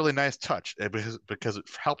that was a really nice touch because it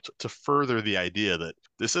helped to further the idea that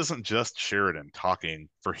this isn't just Sheridan talking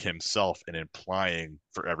for himself and implying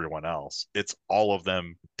for everyone else. It's all of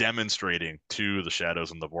them demonstrating to the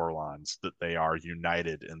Shadows and the Vorlons that they are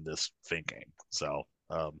united in this thinking. So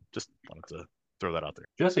just wanted to throw that out there.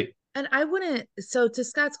 Jesse. And so to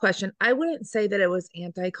Scott's question, I wouldn't say that it was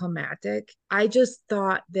anticlimactic. I just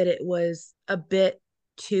thought that it was a bit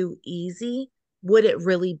too easy. Would it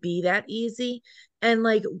really be that easy? And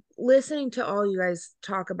like listening to all you guys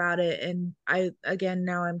talk about it, and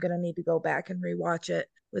now I'm going to need to go back and rewatch it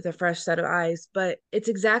with a fresh set of eyes, but it's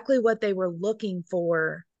exactly what they were looking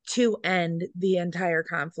for to end the entire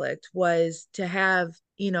conflict, was to have,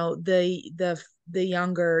 you know, the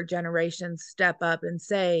younger generation step up and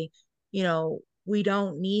say, you know, we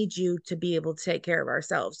don't need you to be able to take care of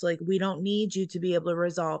ourselves. Like, we don't need you to be able to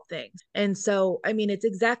resolve things. And so, I mean, it's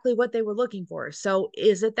exactly what they were looking for. So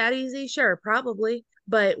is it that easy? Sure, probably.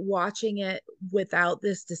 But watching it without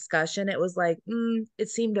this discussion, it was like, it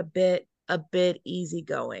seemed a bit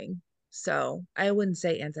easygoing. So I wouldn't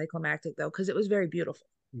say anticlimactic though, because it was very beautiful.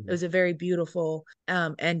 Mm-hmm. It was a very beautiful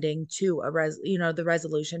ending to the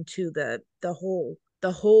resolution to the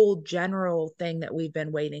whole general thing that we've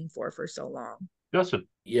been waiting for so long. Justin.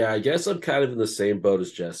 Yeah, I guess I'm kind of in the same boat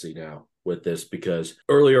as Jesse now with this, because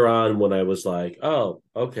earlier on when I was like, oh,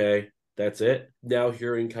 okay, that's it. Now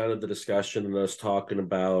hearing kind of the discussion and us talking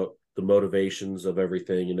about the motivations of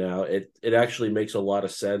everything, and now it actually makes a lot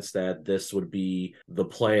of sense that this would be the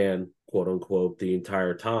plan, quote unquote, the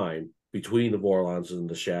entire time between the Vorlons and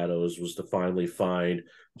the Shadows, was to finally find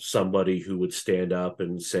somebody who would stand up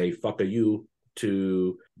and say, fuck you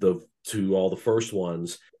to all the first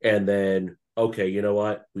ones, and then, okay, you know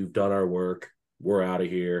what, we've done our work, we're out of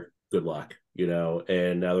here, good luck, you know.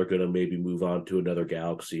 And now they're going to maybe move on to another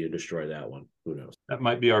galaxy and destroy that one. Who knows? That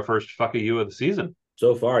might be our first fuck you of the season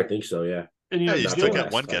so far. I think so, yeah. And you still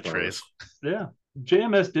got one catchphrase. Yeah.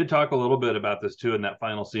 JMS did talk a little bit about this too in that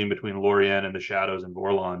final scene between Lorien and the Shadows and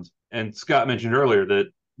Vorlons. And Scott mentioned earlier that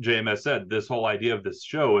JMS said this whole idea of this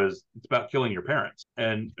show is it's about killing your parents,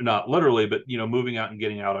 and not literally, but, you know, moving out and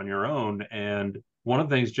getting out on your own. And one of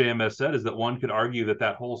the things JMS said is that one could argue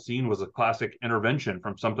that whole scene was a classic intervention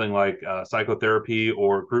from something like psychotherapy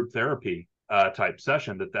or group therapy type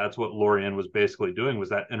session, that's what Lorien was basically doing, was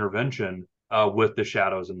that intervention with the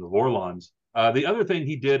Shadows and the Vorlons. The other thing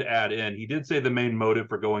he did add in, he did say the main motive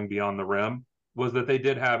for going beyond the rim was that they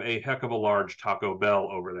did have a heck of a large Taco Bell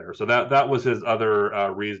over there. So that was his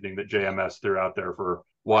other reasoning that JMS threw out there for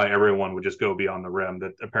why everyone would just go beyond the rim,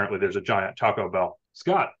 that apparently there's a giant Taco Bell.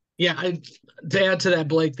 Scott. Yeah, to add to that,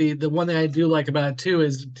 Blake, the one thing I do like about it too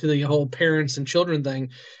is to the whole parents and children thing.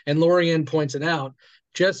 And Lorien points it out,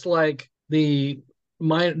 just like the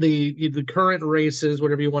current races,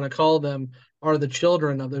 whatever you want to call them, are the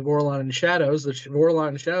children of the Vorlon and Shadows. The Vorlon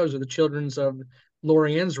and Shadows are the children of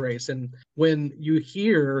Lorian's race. And when you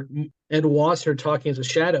hear Ed Wasser talking as a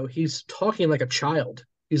shadow, he's talking like a child.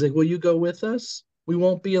 He's like, will you go with us? We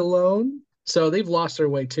won't be alone. So they've lost their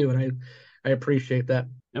way too. And I appreciate that.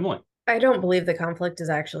 Emily. I don't believe the conflict is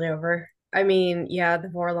actually over. I mean, yeah, the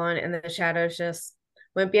Vorlon and the Shadows just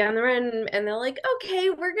went beyond the rim and they're like, okay,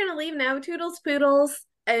 we're going to leave now, toodles poodles.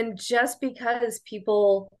 And just because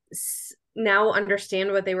people now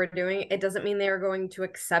understand what they were doing, it doesn't mean they are going to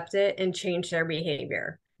accept it and change their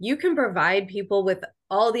behavior. You can provide people with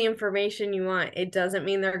all the information you want. It doesn't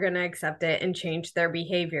mean they're going to accept it and change their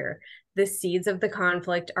behavior. The seeds of the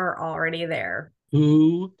conflict are already there.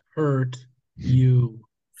 Who hurt you?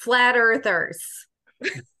 Flat earthers.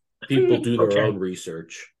 People do their own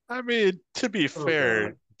research. I mean, to be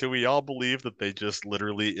fair, do we all believe that they just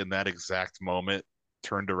literally in that exact moment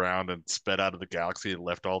turned around and sped out of the galaxy and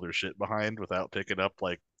left all their shit behind without picking up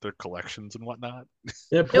like their collections and whatnot?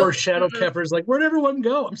 That poor Shadowkeeper's like, where'd everyone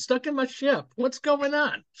go? I'm stuck in my ship. What's going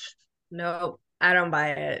on? No, I don't buy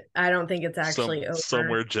it. I don't think it's actually over.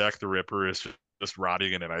 Somewhere Jack the Ripper is just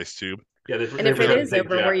rotting in an ice tube. Yeah, and if it is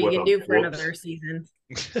over, what are you gonna do for another season?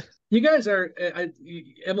 You guys are,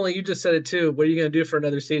 Emily, you just said it too. What are you going to do for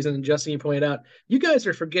another season? And Justin, you pointed out, you guys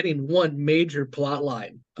are forgetting one major plot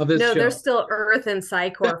line of this show. No, there's still Earth and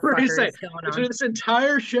Psychor fuckers going on. This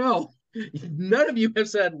entire show, none of you have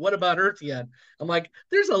said, what about Earth yet? I'm like,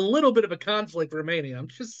 there's a little bit of a conflict remaining. I'm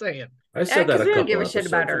just saying. I said that a couple don't give a shit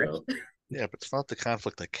about Earth. Yeah, but it's not the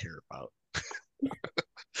conflict I care about.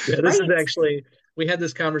 Yeah, this is actually... We had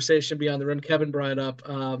this conversation beyond the rim. Kevin brought it up.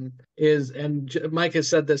 Mike has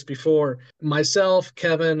said this before. Myself,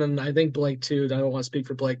 Kevin, and I think Blake too. I don't want to speak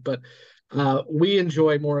for Blake, but we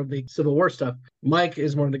enjoy more of the Civil War stuff. Mike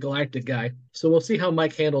is more of the galactic guy, so we'll see how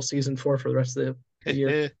Mike handles season 4 for the rest of the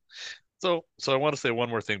year. So I want to say one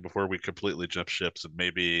more thing before we completely jump ships, and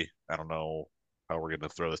maybe I don't know how we're going to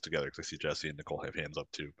throw this together because I see Jesse and Nicole have hands up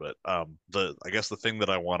too. But I guess the thing that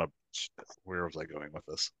I want to, where was I going with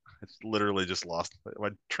this? I literally just lost my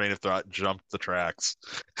train of thought, jumped the tracks.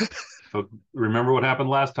 So remember what happened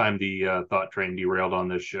last time the thought train derailed on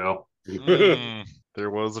this show?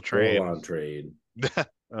 There was a train. Hold on, train.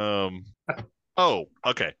 Oh,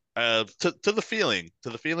 okay. To the feeling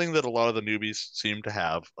that a lot of the newbies seem to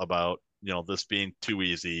have about this being too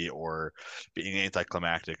easy or being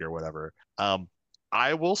anticlimactic or whatever.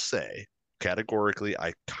 I will say categorically,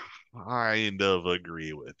 I kind of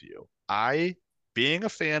agree with you. Being a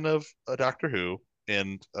fan of Doctor Who,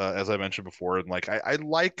 and as I mentioned before, and like I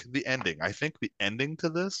like the ending. I think the ending to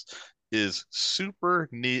this is super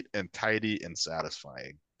neat and tidy and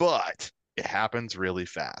satisfying, but it happens really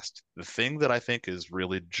fast. The thing that I think is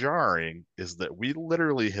really jarring is that we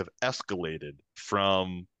literally have escalated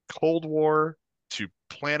from Cold War to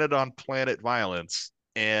planet on planet violence,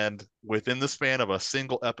 and within the span of a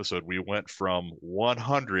single episode we went from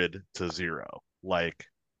 100 to 0, like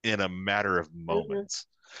in a matter of moments.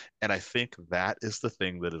 And I think that is the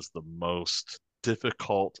thing that is the most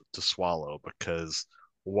difficult to swallow, because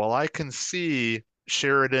while I can see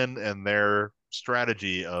Sheridan and their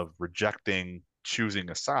strategy of choosing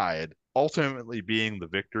a side ultimately being the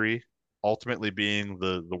victory, ultimately being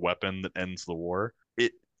the weapon that ends the war,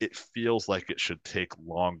 it feels like it should take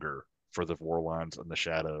longer for the Vorlons and the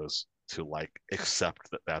Shadows to like accept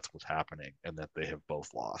that that's what's happening and that they have both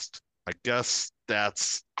lost. I guess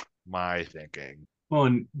that's my thinking. Well,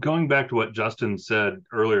 and going back to what Justin said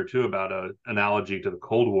earlier too about an analogy to the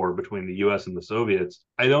Cold War between the U.S. and the Soviets,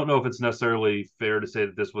 I don't know if it's necessarily fair to say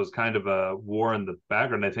that this was kind of a war in the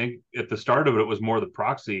background. I think at the start of it was more the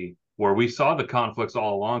proxy, where we saw the conflicts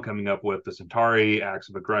all along coming up with the Centauri acts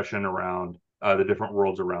of aggression around the different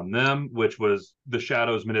worlds around them, which was the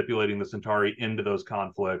Shadows manipulating the Centauri into those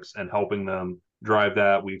conflicts and helping them drive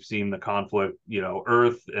that. We've seen the conflict,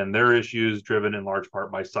 Earth and their issues driven in large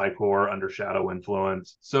part by Psychor under Shadow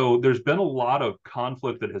influence. So there's been a lot of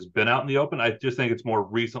conflict that has been out in the open. I just think it's more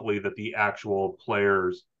recently that the actual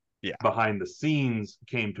players behind the scenes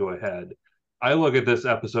came to a head. I look at this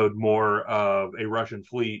episode more of a Russian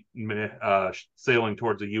fleet sailing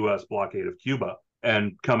towards a U.S. blockade of Cuba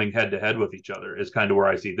and coming head to head with each other is kind of where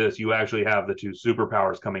I see this. You actually have the two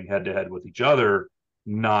superpowers coming head to head with each other,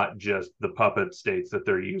 not just the puppet states that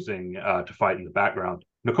they're using to fight in the background.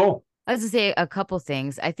 Nicole? I was going to say a couple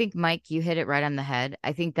things. I think, Mike, you hit it right on the head.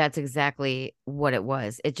 I think that's exactly what it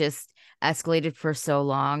was. It just escalated for so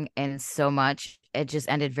long and so much. It just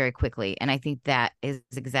ended very quickly. And I think that is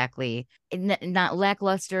exactly not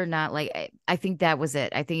lackluster, not like, I think that was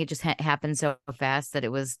it. I think it just happened so fast that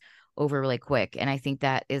it was over really quick. And I think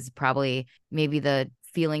that is probably maybe the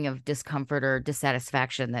feeling of discomfort or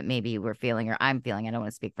dissatisfaction that maybe we're feeling or I'm feeling. I don't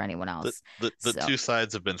want to speak for anyone else. The two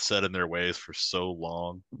sides have been set in their ways for so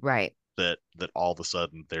long. Right. That all of a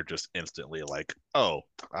sudden they're just instantly like, oh,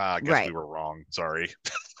 I guess we were wrong. Sorry.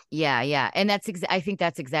 Yeah. And I think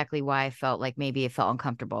that's exactly why I felt like maybe it felt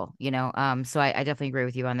uncomfortable, So I definitely agree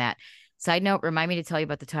with you on that. Side note, remind me to tell you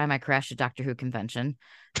about the time I crashed a Doctor Who convention.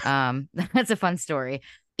 That's a fun story.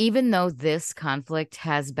 Even though this conflict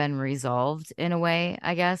has been resolved in a way,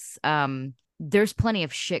 I guess, there's plenty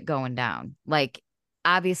of shit going down. Like,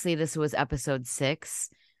 obviously this was episode 6.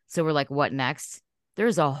 So we're like, what next?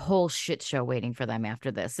 There's a whole shit show waiting for them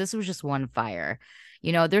after this. This was just one fire.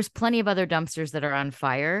 There's plenty of other dumpsters that are on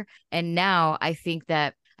fire. And now I think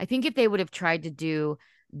if they would have tried to do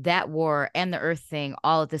that war and the Earth thing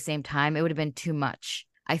all at the same time, it would have been too much.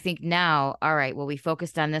 I think now, all right, well, we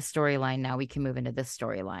focused on this storyline. Now we can move into this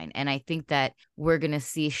storyline. And I think that we're going to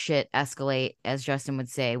see shit escalate, as Justin would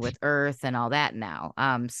say, with Earth and all that now.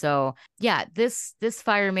 So yeah, this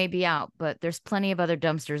fire may be out, but there's plenty of other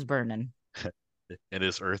dumpsters burning. And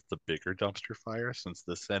is Earth the bigger dumpster fire since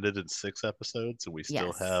this ended in 6 episodes and we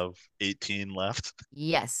still have 18 left?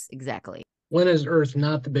 Yes, exactly. When is Earth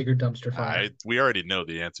not the bigger dumpster fire? We already know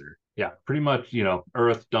the answer. Yeah, pretty much,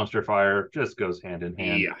 Earth, dumpster fire just goes hand in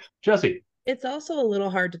hand. Yeah. Jesse. It's also a little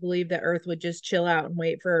hard to believe that Earth would just chill out and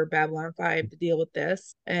wait for Babylon 5 to deal with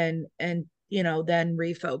this and then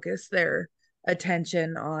refocus their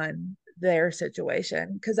attention on their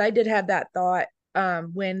situation. Because I did have that thought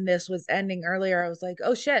when this was ending earlier. I was like,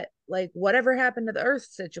 oh shit, like whatever happened to the Earth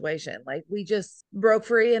situation? Like we just broke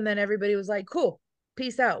free and then everybody was like, cool,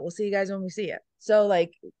 peace out, we'll see you guys when we see it. So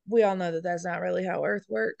like we all know that that's not really how Earth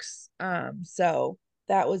works. So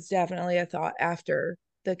that was definitely a thought after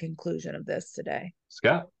the conclusion of this today.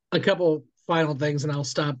 Scott? A couple final things and I'll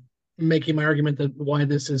stop making my argument that why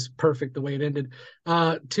this is perfect the way it ended.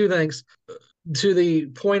 2 things. To the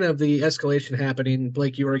point of the escalation happening,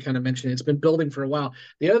 Blake, you already kind of mentioned it's been building for a while.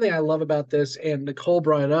 The other thing I love about this, and Nicole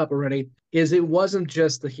brought it up already, is it wasn't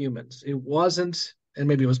just the humans. It wasn't, and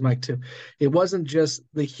maybe it was Mike too, it wasn't just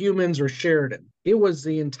the humans or Sheridan. It was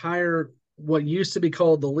the entire, what used to be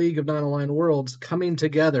called the League of Non-Aligned Worlds, coming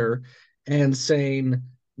together and saying,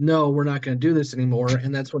 no, we're not going to do this anymore.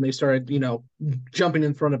 And that's when they started, jumping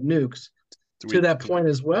in front of nukes. To that point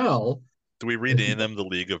as well. Do we rename them the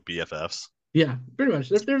League of BFFs? Yeah, pretty much.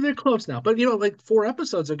 They're close now. But, like 4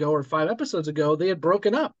 episodes ago or 5 episodes ago, they had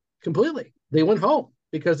broken up completely. They went home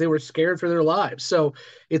because they were scared for their lives. So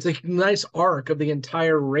it's a nice arc of the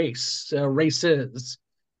entire races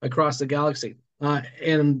across the galaxy.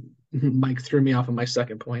 And Mike threw me off on my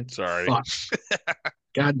second point. Sorry. Fuck.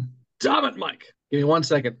 God damn it, Mike. Give me 1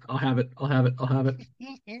 second. I'll have it.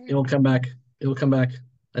 It'll come back.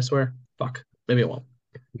 I swear. Fuck. Maybe it won't.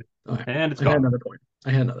 Right. And it's I gone. had another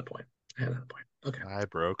point. Okay. I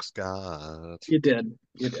broke Scott. You did.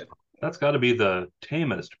 That's got to be the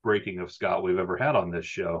tamest breaking of Scott we've ever had on this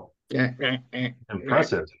show.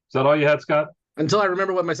 Impressive. Is that all you had, Scott? Until I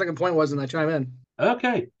remember what my second point was and I chime in.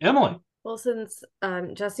 Okay. Emily. Well, since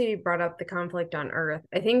Jesse brought up the conflict on Earth,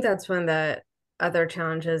 I think that's one of the other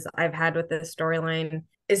challenges I've had with this storyline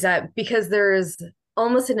is that because there's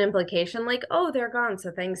almost an implication like, oh, they're gone,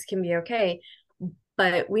 so things can be okay.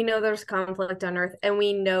 But we know there's conflict on Earth and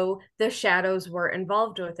we know the shadows were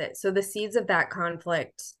involved with it. So the seeds of that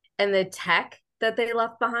conflict and the tech that they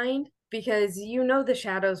left behind, because the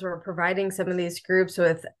shadows were providing some of these groups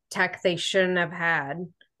with tech they shouldn't have had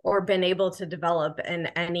or been able to develop in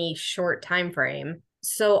any short time frame.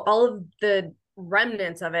 So all of the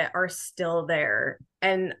remnants of it are still there.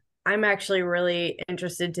 And I'm actually really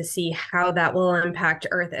interested to see how that will impact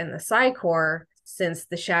Earth and the Psi-Corps, since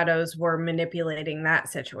the shadows were manipulating that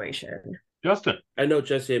situation. Justin. I know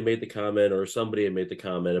Jesse had made the comment, or somebody had made the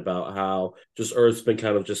comment about how just Earth's been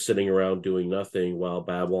kind of just sitting around doing nothing while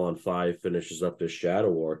Babylon 5 finishes up this Shadow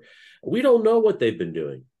War. We don't know what they've been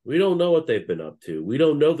doing. We don't know what they've been up to. We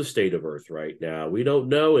don't know the state of Earth right now. We don't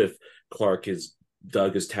know if Clark has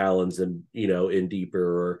dug his talons in deeper,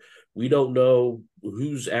 or we don't know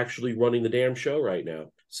who's actually running the damn show right now.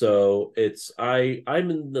 So I'm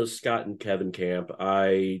in the Scott and Kevin camp.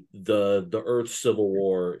 The Earth Civil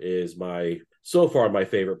War is so far my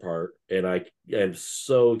favorite part, and I am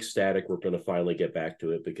so ecstatic we're going to finally get back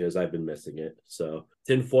to it because I've been missing it. So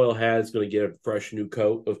Tinfoil Hat's going to get a fresh new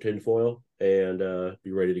coat of tinfoil and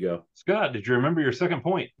be ready to go. Scott, did you remember your second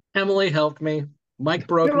point? Emily helped me. Mike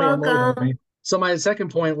broke You're me. welcome. Emily helped me. So my second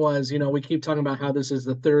point was, we keep talking about how this is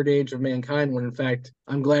the third age of mankind, when in fact,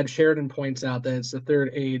 I'm glad Sheridan points out that it's the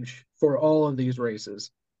third age for all of these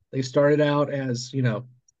races. They started out as,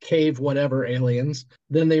 cave whatever aliens.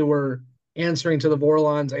 Then they were answering to the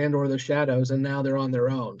Vorlons and or the Shadows, and now they're on their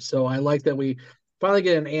own. So I like that we finally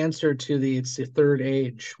get an answer to the third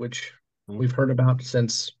age, which we've heard about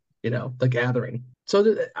since, the Gathering.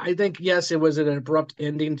 So I think, yes, it was an abrupt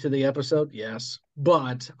ending to the episode, yes.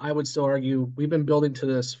 But I would still argue we've been building to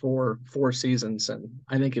this for 4 seasons, and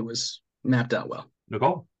I think it was mapped out well.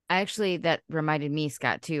 Nicole? Actually, that reminded me,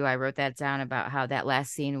 Scott, too. I wrote that down about how that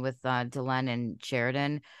last scene with Delenn and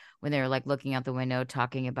Sheridan, when they were like looking out the window,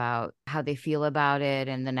 talking about how they feel about it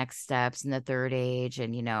and the next steps in the third age.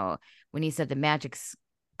 And, when he said the magic's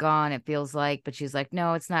gone, it feels like, but she's like,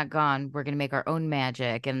 no, it's not gone. We're going to make our own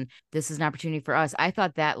magic. And this is an opportunity for us. I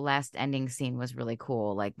thought that last ending scene was really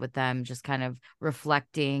cool. Like with them just kind of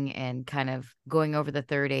reflecting and kind of going over the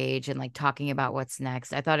third age and like talking about what's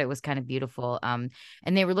next. I thought it was kind of beautiful. And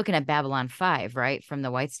they were looking at Babylon 5, right? From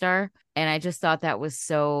the White Star. And I just thought that was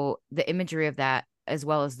the imagery of that, as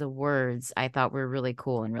well as the words, I thought were really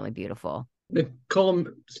cool and really beautiful. Nicole,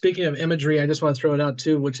 speaking of imagery, I just want to throw it out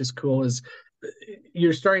too, which is cool, is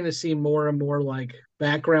you're starting to see more and more like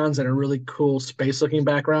backgrounds that are really cool space looking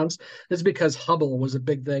backgrounds. It's because Hubble was a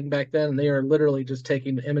big thing back then, and they are literally just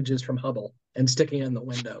taking images from Hubble and sticking in the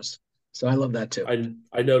windows. So I love that too.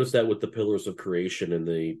 I noticed that with the pillars of creation at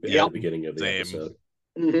the beginning of the episode.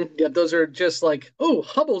 Mm-hmm. Yeah, those are just like, oh,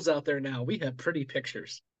 Hubble's out there now. We have pretty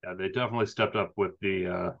pictures. Yeah, they definitely stepped up with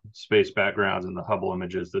the space backgrounds and the Hubble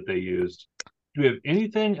images that they used. Do we have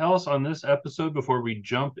anything else on this episode before we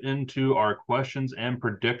jump into our questions and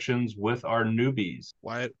predictions with our newbies?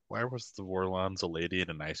 Why was the Vorlons a lady in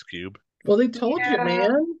an ice cube? Well, they told you,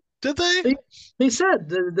 man. Did they? They said,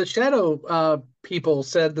 the Shadow people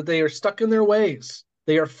said that they are stuck in their ways.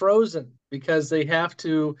 They are frozen because they have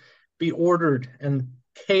to be ordered, and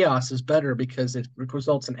chaos is better because it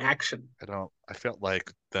results in action. I felt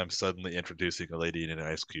like them suddenly introducing a lady in an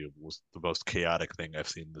ice cube was the most chaotic thing I've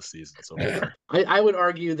seen this season so far. I would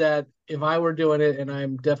argue that if I were doing it, and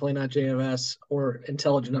I'm definitely not JMS or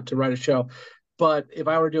intelligent enough to write a show, but if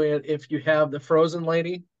I were doing it, if you have the frozen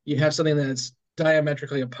lady, you have something that's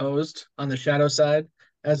diametrically opposed on the Shadow side,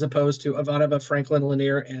 as opposed to Ivanova, Franklin,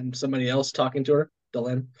 Lanier, and somebody else talking to her.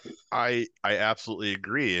 Delenn. I absolutely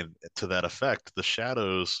agree, and to that effect, the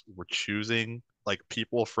Shadows were choosing like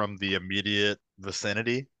people from the immediate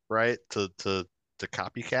vicinity, right, to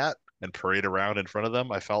copycat and parade around in front of them.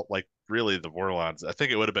 I felt like really the Vorlons. I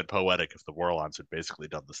think it would have been poetic if the Vorlons had basically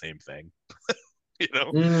done the same thing,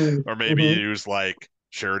 or maybe use like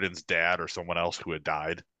Sheridan's dad or someone else who had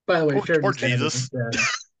died. By the way, or Jesus.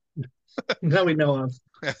 That we know of.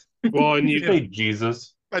 Well, and you say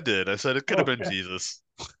Jesus. I did. I said it could have been Jesus.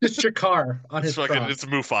 It's your car on his cross. It's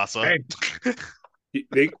Mufasa.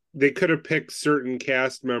 They could have picked certain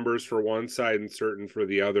cast members for one side and certain for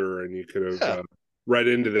the other, and you could have read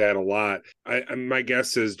into that a lot. My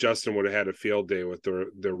guess is Justin would have had a field day with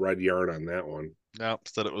the red yarn on that one. No,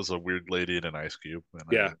 instead it was a weird lady in an ice cube.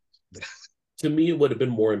 To me, it would have been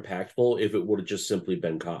more impactful if it would have just simply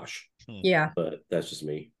been Kosh. Yeah. But that's just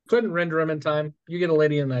me. Couldn't render him in time. You get a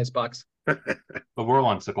lady in an icebox. The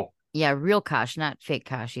Vorlon sickle. Yeah, real Kosh, not fake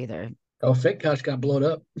Kosh either. Oh, fake Kosh got blown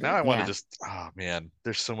up. Now I want to oh man,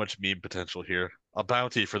 there's so much meme potential here. A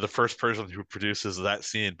bounty for the first person who produces that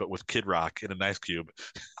scene, but with Kid Rock in an ice cube.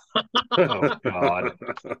 Oh, God.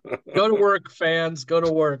 Go to work, fans. Go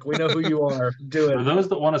to work. We know who you are. Do it. For those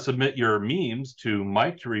that want to submit your memes to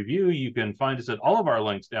Mike to review, you can find us at all of our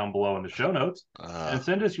links down below in the show notes and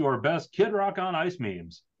send us your best Kid Rock on Ice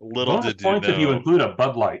memes. Little did you points know. If you include a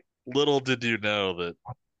Bud Light. Little did you know that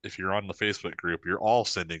if you're on the Facebook group, you're all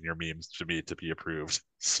sending your memes to me to be approved.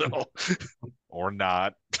 So, or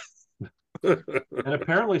not. And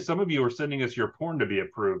apparently some of you are sending us your porn to be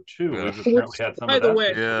approved too. Yeah. We've apparently had some By of the that.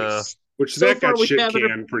 way, Yeah. Which So that got far we shit haven't-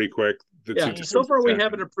 canned pretty quick. So far, we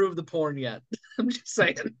haven't approved the porn yet. I'm just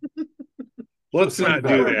saying. Let's not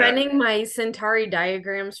do that. Preventing my Centauri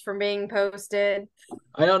diagrams from being posted.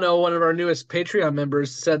 I don't know. One of our newest Patreon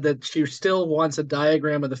members said that she still wants a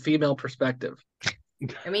diagram of the female perspective.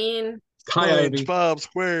 I mean, Hi, Ivy. SpongeBob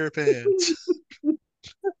SquarePants.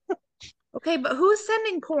 Okay, but who's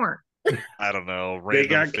sending porn? I don't know. They random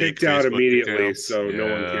got fake kicked out Facebook immediately, accounts. so no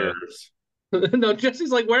one Yeah. cares. No, Jesse's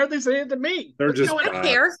like, why are they saying it to me? They're just No one bots.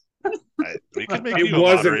 cares. We could make It you a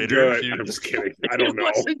wasn't moderator if good. you I'm just kidding. I don't It know.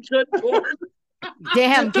 wasn't good porn.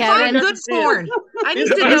 Damn, Define Kevin. good porn. I need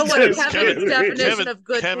to know what Kevin's definition Kevin, of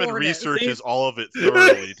good Kevin porn researches is. all of it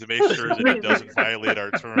thoroughly to make sure that it doesn't violate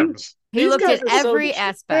our terms. He looked at every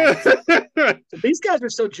aspect. These guys are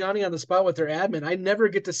so Johnny on the spot with their admin. I never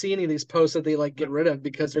get to see any of these posts that they like get rid of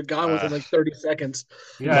because they're gone within like 30 seconds.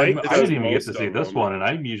 Yeah, I didn't even get to see this one, and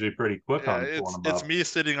I'm usually pretty quick on pulling them It's up. me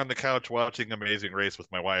sitting on the couch watching Amazing Race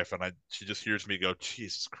with my wife, and she just hears me go,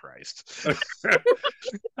 Jesus Christ.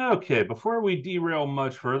 Okay, before we derail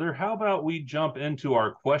much further, how about we jump into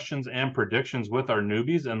our questions and predictions with our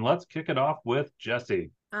newbies, and let's kick it off with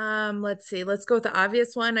Jesse. Let's see. Let's go with the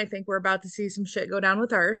obvious one. I think we're about to see some shit go down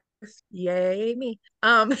with Earth. Yay me.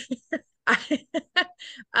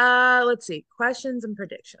 Let's see. Questions and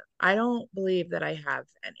predictions. I don't believe that I have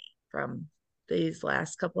any from these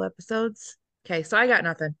last couple episodes. Okay, so I got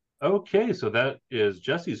nothing. Okay, so that is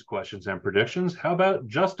Jesse's questions and predictions. How about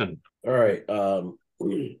Justin? All right.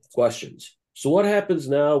 Questions. So what happens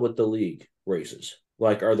now with the league races?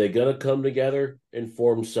 Like, are they gonna come together and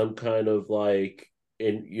form some kind of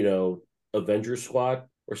Avengers squad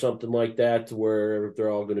or something like that, to where they're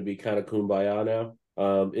all going to be kind of kumbaya now?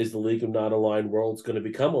 Is the League of Non-Aligned Worlds going to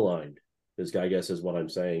become aligned? This guy, I guess, is what I'm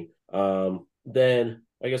saying. Then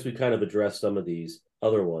I guess we kind of addressed some of these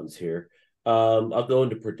other ones here. I'll go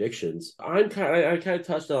into predictions. I kind of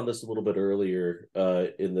touched on this a little bit earlier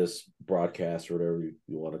in this broadcast, or whatever you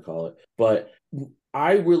want to call it, but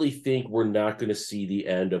I really think we're not going to see the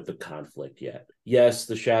end of the conflict yet. Yes,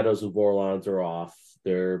 the Shadows and Vorlons are off.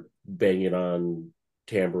 They're banging on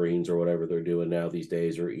tambourines or whatever they're doing now these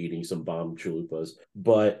days, or eating some bomb chalupas.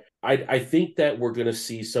 But I think that we're going to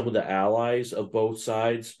see some of the allies of both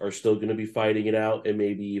sides are still going to be fighting it out, and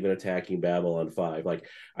maybe even attacking Babylon 5. Like,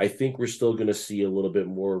 I think we're still going to see a little bit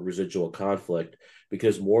more residual conflict,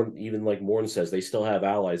 because even like Morn says, they still have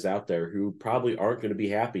allies out there who probably aren't going to be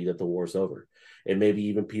happy that the war's over. And maybe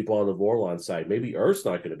even people on the Vorlon side, maybe Earth's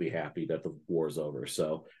not going to be happy that the war's over.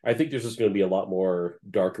 So I think there's just going to be a lot more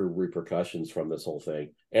darker repercussions from this whole thing.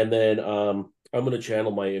 And then I'm going to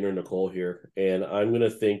channel my inner Nicole here, and I'm going to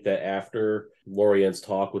think that after Lorien's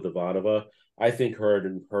talk with Ivanova, I think her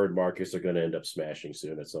and Marcus are going to end up smashing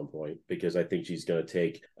soon at some point, because I think she's going to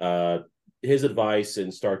take his advice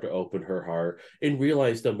and start to open her heart and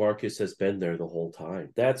realize that Marcus has been there the whole time.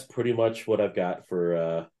 That's pretty much what I've got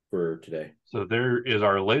for today. So there is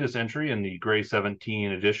our latest entry in the Gray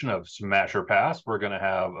 17 edition of Smash or Pass. We're going to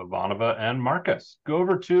have Ivanova and Marcus. Go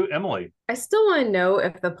over to Emily. I still want to know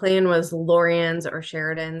if the plan was Lorien's or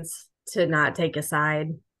Sheridan's to not take a side.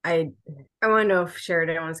 I want to know if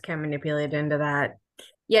Sheridan was kind of manipulated into that.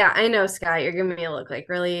 Yeah, I know, Scott, you're giving me a look like,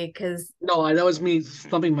 really? Because no, that was me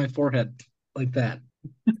thumping my forehead like that.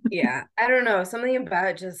 Yeah, I don't know. Something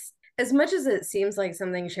about just, as much as it seems like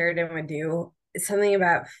something Sheridan would do, something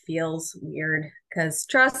about feels weird because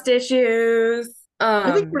trust issues.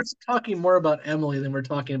 I think we're talking more about Emily than we're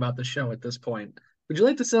talking about the show at this point. Would you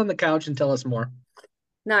like to sit on the couch and tell us more?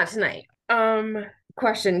 Not tonight.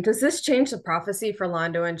 Question: does this change the prophecy for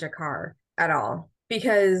Londo and Jakar at all?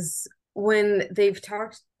 Because when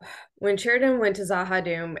Sheridan went to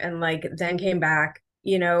Zahadum and then came back,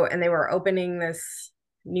 and they were opening this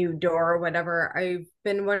new door or whatever, I've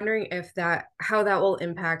been wondering how that will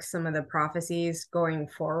impact some of the prophecies going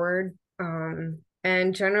forward.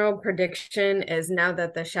 And general prediction is, now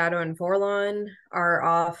that the Shadow and Vorlon are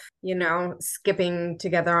off, skipping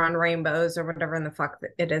together on rainbows or whatever in the fuck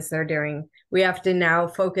it is they're doing, we have to now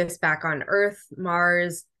focus back on Earth,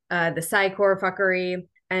 Mars, the Psychor fuckery,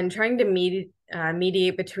 and trying to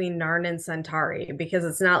mediate between Narn and Centauri, because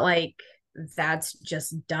it's not like that's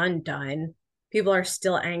just done. People are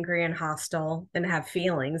still angry and hostile and have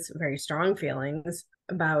feelings, very strong feelings,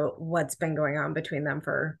 about what's been going on between them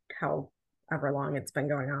for however long it's been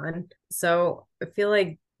going on. So I feel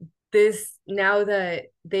like this, now that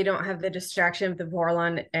they don't have the distraction of the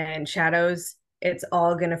Vorlon and Shadows, it's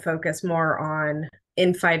all going to focus more on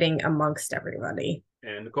infighting amongst everybody.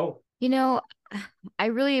 And Nicole. I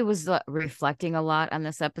really was reflecting a lot on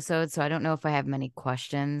this episode, so I don't know if I have many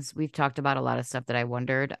questions. We've talked about a lot of stuff that I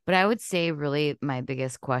wondered, but I would say really my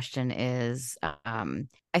biggest question is,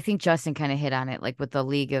 I think Justin kind of hit on it, like with the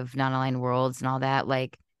League of Non-Aligned Worlds and all that.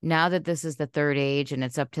 Like, now that this is the third age and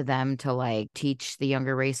it's up to them to teach the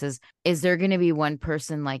younger races, is there going to be one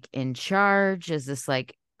person in charge? Is this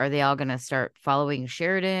are they all going to start following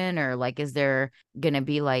Sheridan, or is there going to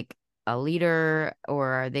be a leader, or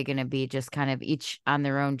are they going to be just kind of each on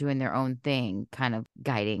their own doing their own thing, kind of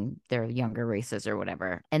guiding their younger races or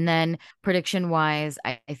whatever? And then prediction wise,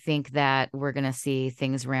 I think that we're going to see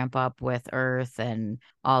things ramp up with Earth and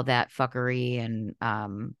all that fuckery. And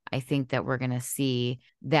I think that we're going to see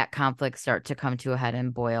that conflict start to come to a head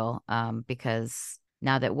and boil, because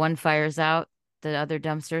now that one fire's out, the other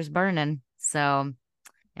dumpster's burning. So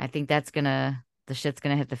I think the shit's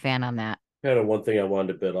going to hit the fan on that. Kind of one thing I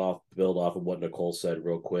wanted to build off of what Nicole said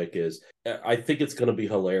real quick is I think it's going to be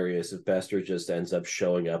hilarious if Bester just ends up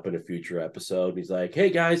showing up in a future episode. He's like, hey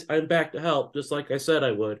guys, I'm back to help, just like I said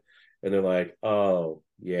I would. And they're like, oh,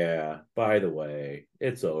 yeah, by the way,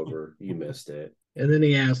 it's over. You missed it. And then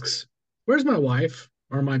he asks, where's my wife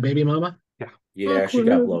or my baby mama? Yeah, she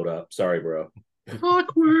got blown up. Sorry, bro.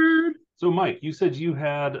 Awkward. So, Mike, you said you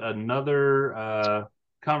had another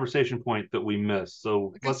conversation point that we missed.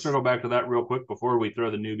 So let's circle back to that real quick before we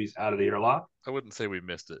throw the newbies out of the airlock. I wouldn't say we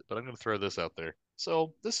missed it, but I'm going to throw this out there.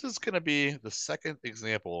 So this is going to be the second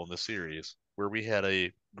example in the series where we had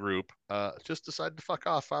a group just decide to fuck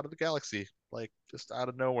off out of the galaxy, like just out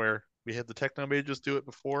of nowhere. We had the Techno Mages do it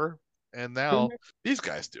before, and now these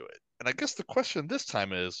guys do it. And I guess the question this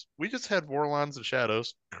time is, we just had Vorlons and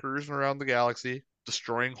Shadows cruising around the galaxy,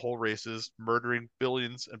 destroying whole races, murdering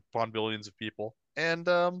billions upon billions of people. And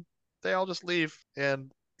they all just leave.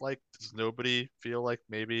 And like, does nobody feel like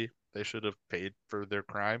maybe they should have paid for their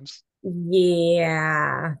crimes?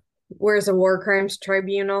 Yeah. Where's a war crimes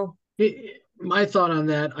tribunal? My thought on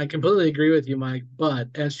that, I completely agree with you, Mike. But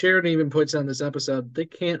as Sheridan even puts on this episode, they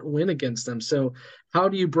can't win against them. So how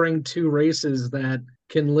do you bring two races that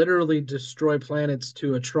can literally destroy planets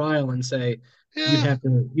to a trial and say, you have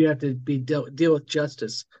to deal with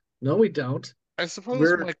justice? No, we don't. I suppose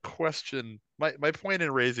my question, my point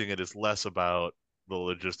in raising it is less about the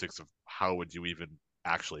logistics of how would you even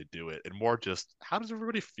actually do it, and more just how does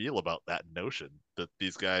everybody feel about that notion that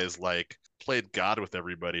these guys like played God with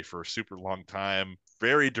everybody for a super long time,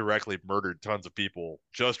 very directly murdered tons of people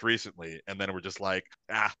just recently, and then we're just like,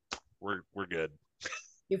 we're good.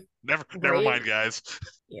 Never mind, guys.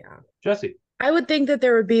 Yeah. Jesse. I would think that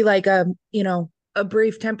there would be like a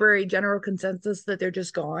brief temporary general consensus that they're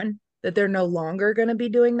just gone, that they're no longer going to be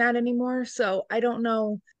doing that anymore. So I don't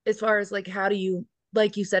know as far as like, how do you,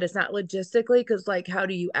 like you said, it's not logistically, because like, how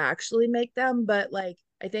do you actually make them? But like,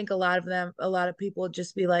 I think a lot of people would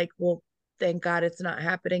just be like, well, thank God it's not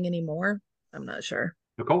happening anymore. I'm not sure.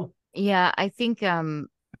 Nicole. Yeah, I think in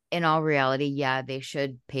all reality, yeah, they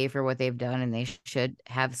should pay for what they've done and they should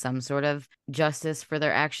have some sort of justice for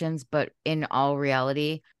their actions. But in all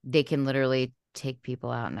reality, they can literally take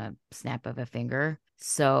people out in a snap of a finger.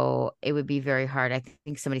 So it would be very hard. I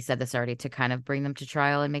think somebody said this already, to kind of bring them to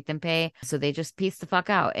trial and make them pay. So they just piece the fuck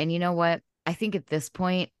out. And you know what? I think at this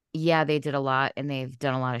point, yeah, they did a lot and they've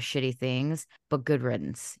done a lot of shitty things, but good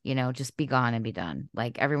riddance, just be gone and be done.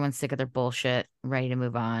 Like, everyone's sick of their bullshit, ready to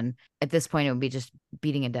move on. At this point, it would be just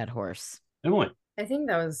beating a dead horse. Emily. I think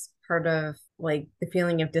that was part of like the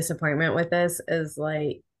feeling of disappointment with this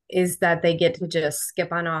is that they get to just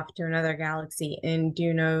skip on off to another galaxy and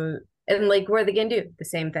and like, what are they gonna do? The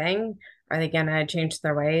same thing? Are they gonna change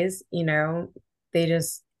their ways?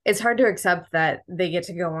 It's hard to accept that they get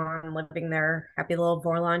to go on living their happy little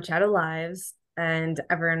Vorlon Shadow lives and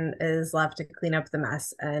everyone is left to clean up the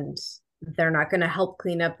mess, and they're not going to help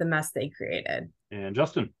clean up the mess they created. And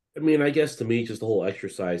Justin. I mean, I guess to me, just the whole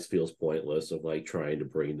exercise feels pointless of like trying to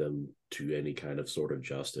bring them to any kind of sort of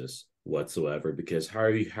justice whatsoever, because how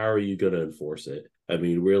are you going to enforce it? I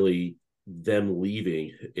mean, really, them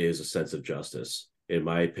leaving is a sense of justice. In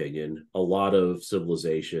my opinion, a lot of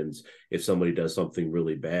civilizations, if somebody does something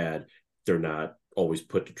really bad, they're not always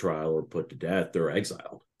put to trial or put to death. They're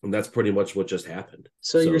exiled. And that's pretty much what just happened.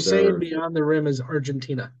 So you're saying Beyond the Rim is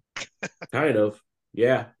Argentina? Kind of.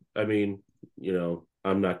 Yeah. I mean,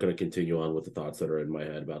 I'm not going to continue on with the thoughts that are in my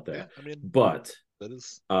head about that. Yeah, but that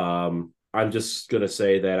is... I'm just going to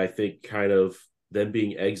say that I think kind of them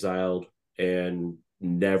being exiled and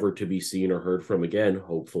never to be seen or heard from again,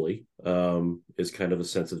 hopefully, is kind of a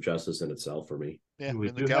sense of justice in itself for me. Yeah,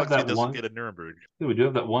 the galaxy doesn't get a Nuremberg. We do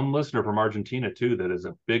have that one listener from Argentina too that is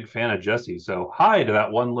a big fan of Jesse. So hi to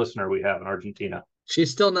that one listener we have in Argentina.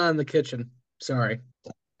 She's still not in the kitchen. Sorry.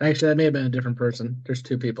 Actually, that may have been a different person. There's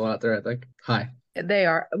two people out there, I think. Hi. They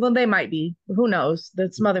are. Well, they might be. Who knows?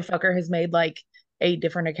 This motherfucker has made like 8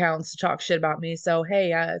 different accounts to talk shit about me. So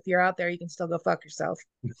hey, if you're out there, you can still go fuck yourself.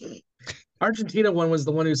 Argentina one was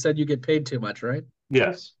the one who said you get paid too much, right?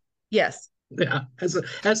 Yes. Yes. Yeah.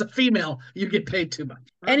 As a female, you get paid too much.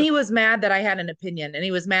 And he was mad that I had an opinion, and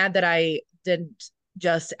he was mad that I didn't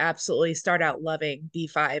just absolutely start out loving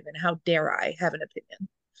B5, and how dare I have an opinion?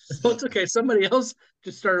 Well, it's okay. Somebody else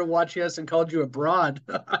just started watching us and called you a broad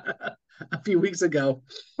a few weeks ago.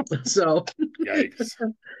 So Yikes.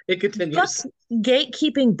 It continues. Fuck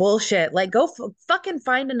gatekeeping bullshit. Like, go fucking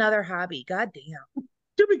find another hobby. God damn.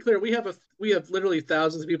 To be clear, we have literally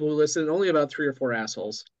thousands of people who listen, and only about 3 or 4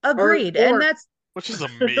 assholes. Agreed. And that's which is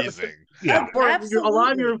amazing. Yeah. Or Absolutely. a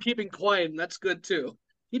lot of you are keeping quiet, and that's good too.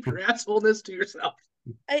 Keep your assholeness to yourself.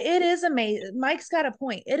 It is amazing. Mike's got a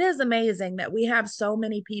point. It is amazing that we have so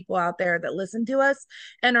many people out there that listen to us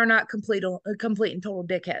and are not complete and total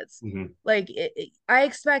dickheads. Like, I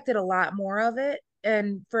expected a lot more of it,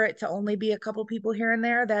 and for it to only be a couple people here and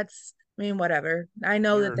there, that's, I mean, whatever. I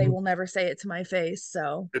know that they will never say it to my face,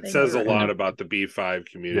 so It says a lot about the B5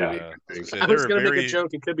 community. Yeah. I think. I was going to make a joke.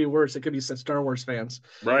 It could be worse. It could be Star Wars fans.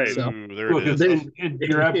 Right. So, there it is.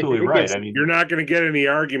 You're absolutely right. I mean, you're not going to get any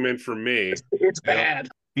argument from me. It's bad.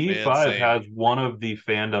 B5 has one of the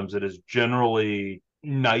fandoms that is generally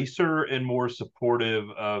nicer and more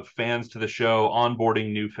supportive of fans to the show,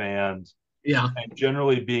 onboarding new fans. Yeah. And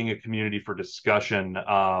generally being a community for discussion,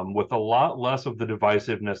 with a lot less of the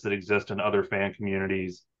divisiveness that exists in other fan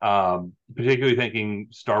communities. Particularly thinking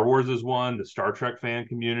Star Wars is one, the Star Trek fan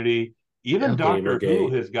community, even Doctor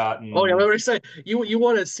Who has gotten. Oh yeah, let me say, you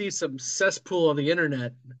want to see some cesspool of the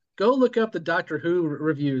internet? Go look up the Doctor Who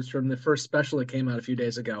reviews from the first special that came out a few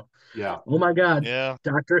days ago. Yeah. Oh my God. Yeah.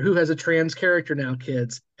 Doctor Who has a trans character now,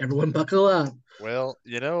 kids. Everyone buckle up. Well,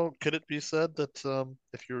 could it be said that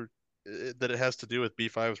that it has to do with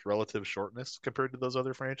B5's relative shortness compared to those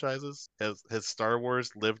other franchises? Has Star Wars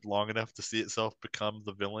lived long enough to see itself become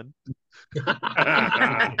the villain?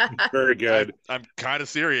 Very good. I'm kind of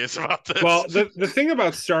serious about this. Well, the thing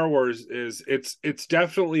about Star Wars is it's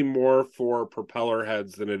definitely more for propeller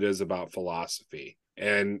heads than it is about philosophy.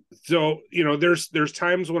 And so, there's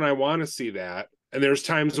times when I want to see that, and there's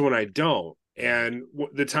times when I don't. And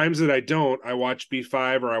the times that I don't, I watch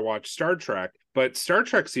B5 or I watch Star Trek. But Star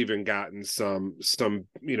Trek's even gotten some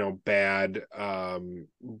bad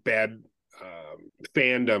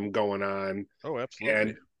fandom going on. Oh,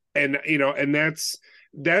 absolutely. And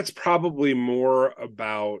that's probably more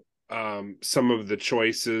about some of the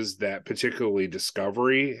choices that particularly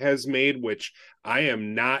Discovery has made, which I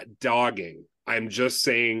am not dogging. I'm just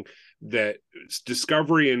saying that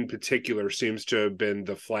Discovery in particular seems to have been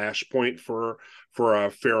the flashpoint for a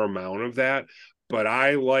fair amount of that. But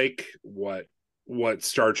I like what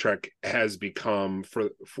Star Trek has become for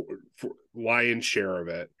lion's share of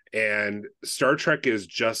it. And Star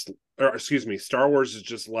Wars is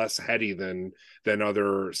just less heady than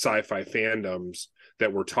other sci-fi fandoms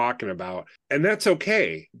that we're talking about. And that's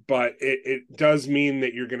okay. But it does mean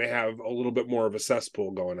that you're going to have a little bit more of a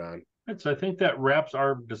cesspool going on. So I think that wraps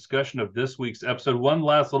our discussion of this week's episode. One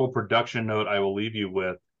last little production note I will leave you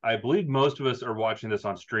with. I believe most of us are watching this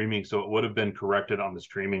on streaming, so it would have been corrected on the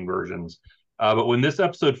streaming versions. But when this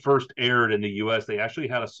episode first aired in the US, they actually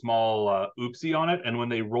had a small oopsie on it. And when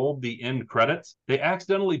they rolled the end credits, they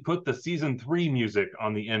accidentally put the season 3 music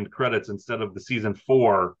on the end credits instead of the season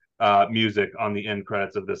 4 music on the end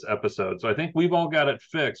credits of this episode. So I think we've all got it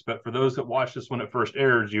fixed. But for those that watched this when it first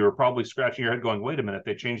aired, you were probably scratching your head going, wait a minute,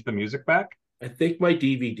 they changed the music back? I think my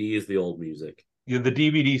DVD is the old music. Yeah, the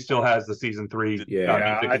DVD still has the season 3.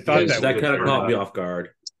 Yeah, I thought that kind of caught me off guard.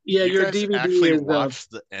 Yeah, you your guys DVD actually is watch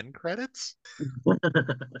the end credits of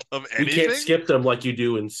anything. You can't skip them like you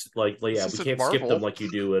do in we can't skip Marvel. them like you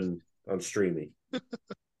do on streaming.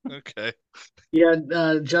 Okay. Yeah,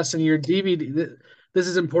 Justin, your DVD. This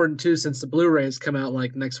is important too, since the Blu-rays come out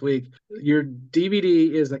like next week. Your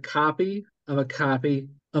DVD is a copy of a copy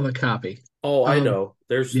of a copy. Oh, I know.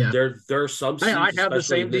 There are some scenes, I have the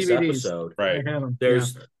same in this DVDs. episode. Right. I have them.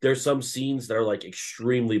 There's some scenes that are like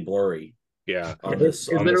extremely blurry. Yeah. On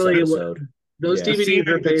this episode. Those The DVDs scene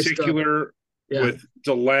are in based particular with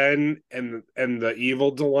Delenn and the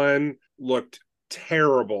evil Delenn looked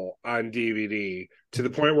terrible on DVD to the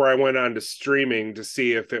point where I went on to streaming to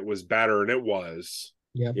see if it was better, and it was.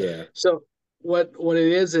 Yeah. So what it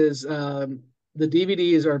is the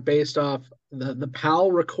DVDs are based off the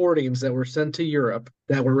PAL recordings that were sent to Europe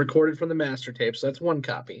that were recorded from the master tape. So that's one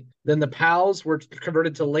copy. Then the PALs were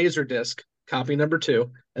converted to Laserdisc, copy number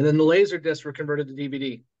 2, and then the Laserdisc were converted to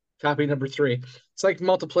DVD, copy number 3. It's like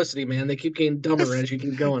multiplicity, man. They keep getting dumber as you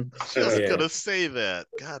keep going. I was gonna say that.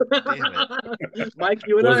 God damn it, Mike,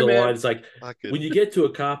 you and I, man. It's like when you get to a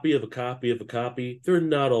copy of a copy of a copy, they're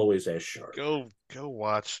not always as sharp. Go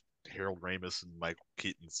watch Harold Ramis and Michael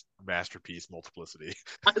Keaton's masterpiece Multiplicity.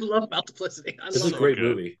 I love Multiplicity. This is a great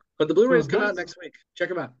movie. But the Blu-rays So come out this- next week. Check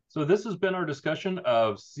them out. So this has been our discussion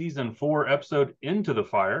of season 4, episode Into the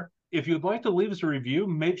Fire. If you'd like to leave us a review,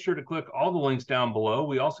 make sure to click all the links down below.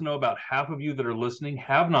 We also know about half of you that are listening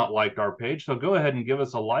have not liked our page, so go ahead and give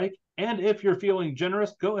us a like. And if you're feeling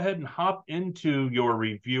generous, go ahead and hop into your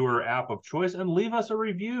reviewer app of choice and leave us a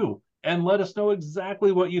review and let us know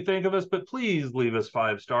exactly what you think of us. But please leave us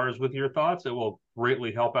 5 stars with your thoughts. It will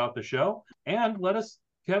greatly help out the show. And let us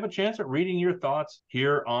have a chance at reading your thoughts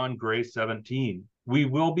here on Gray 17. We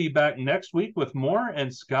will be back next week with more,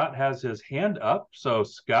 and Scott has his hand up. So,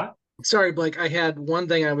 Scott. Sorry, Blake. I had one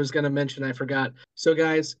thing I was going to mention. I forgot. So,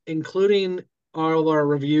 guys, including all our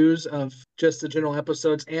reviews of just the general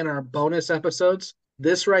episodes and our bonus episodes,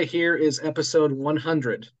 this right here is episode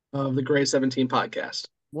 100 of the Gray 17 podcast.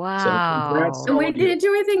 Wow. So congrats to And all we of you. didn't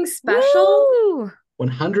do anything special. Woo!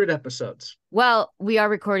 100 episodes. Well, we are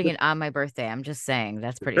recording it on my birthday. I'm just saying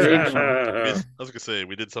that's pretty There you special. I was gonna say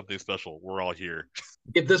we did something special. We're all here.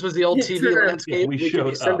 If this was the old TV True. landscape, We we could showed be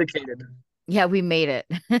up. syndicated. Yeah, we made it.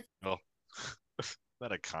 Oh, is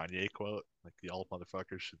that a Kanye quote? Like the all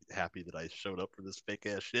motherfuckers should be happy that I showed up for this fake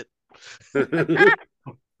ass shit. All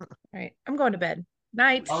right, I'm going to bed.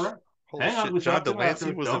 Night. All right. Holy Hang on, shit, we John talked about Delancey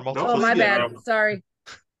this. was Don't- in don't multiple. Oh, my forget. bad. Sorry.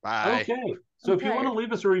 Bye. Okay. So if you want to Okay.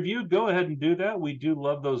 leave us a review, go ahead and do that. We do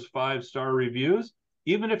love those 5-star reviews.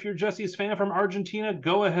 Even if you're Jesse's fan from Argentina,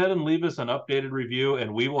 go ahead and leave us an updated review,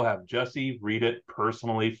 and we will have Jesse read it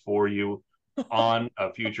personally for you on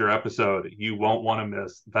a future episode. You won't want to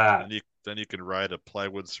miss that. Then you can ride a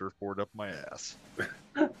plywood surfboard up my ass.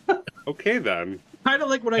 Okay, then. Kind of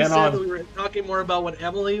like what I And said, on- that we were talking more about what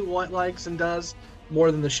Emily likes and does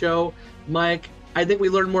more than the show. Mike, I think we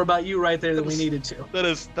learned more about you right there than we needed to. That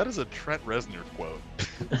is a Trent Reznor quote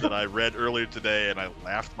that I read earlier today, and I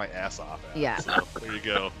laughed my ass off at. Yeah. So there you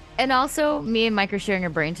go. And also, me and Mike are sharing a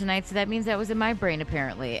brain tonight, so that means that was in my brain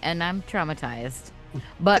apparently, and I'm traumatized.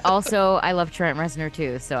 But also, I love Trent Reznor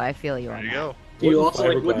too, so I feel you There on you that. go. Do you Wouldn't also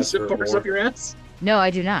like wooden fiberglass hurt supports more? up your ass? No, I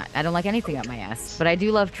do not. I don't like anything up my ass, but I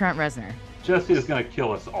do love Trent Reznor. Jesse is going to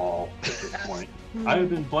kill us all at this point. I have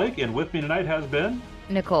been Blake, and with me tonight has been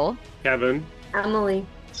Nicole. Kevin. Emily.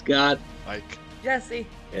 Scott. Mike. Jesse.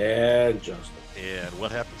 And Justin. And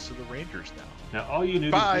what happens to the Rangers now? Now all you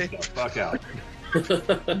newbies Bye. get the fuck out.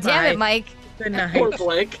 Damn Bye. it, Mike. Good night. Poor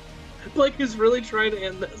Blake. Blake is really trying to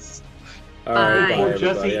end this. All right, Bye. bye, Before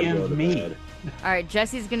Jesse everybody. I'm ends going to me. bed. All right,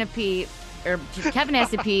 Jesse's gonna pee, or Kevin has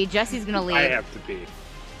to pee. Jesse's gonna leave. I have to pee.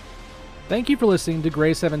 Thank you for listening to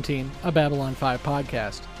Gray 17, a Babylon 5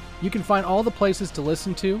 podcast. You can find all the places to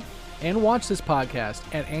listen to and watch this podcast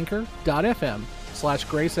at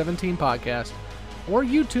anchor.fm/Gray17podcast or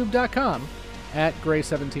youtube.com at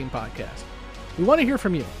Gray17podcast. We want to hear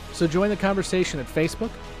from you, so join the conversation at Facebook,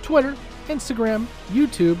 Twitter, Instagram,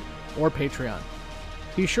 YouTube, or Patreon.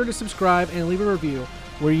 Be sure to subscribe and leave a review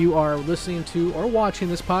where you are listening to or watching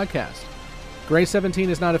this podcast. Gray 17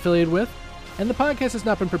 is not affiliated with, and the podcast has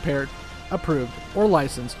not been prepared, approved, or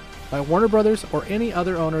licensed by Warner Brothers or any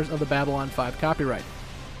other owners of the Babylon 5 copyright.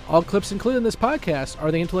 All clips included in this podcast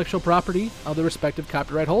are the intellectual property of the respective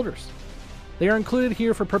copyright holders. They are included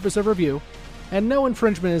here for purpose of review, and no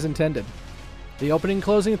infringement is intended. The opening and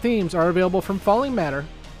closing themes are available from Falling Matter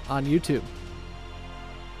on YouTube.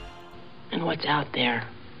 And what's out there?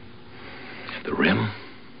 The rim,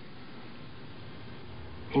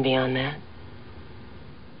 And beyond that?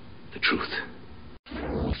 the truth.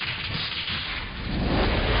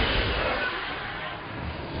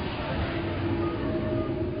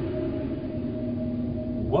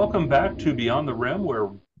 Welcome back to Beyond the Rim, where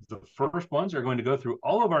the first ones are going to go through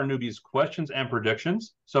all of our newbies' questions and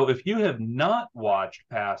predictions. So if you have not watched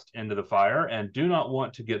past Into the Fire and do not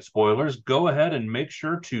want to get spoilers, go ahead and make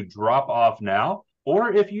sure to drop off now.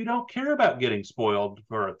 Or if you don't care about getting spoiled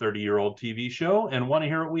for a 30-year-old TV show and want to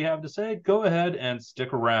hear what we have to say, go ahead and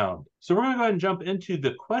stick around. So we're going to go ahead and jump into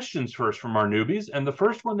the questions first from our newbies. And the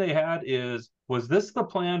first one they had is, was this the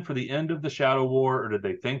plan for the end of the Shadow War, or did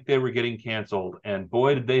they think they were getting canceled? And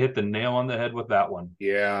boy, did they hit the nail on the head with that one.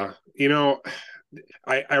 Yeah. You know,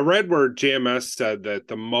 I read where JMS said that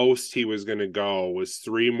the most he was going to go was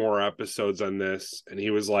 3 more episodes on this. And he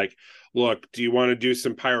was like, look, do you want to do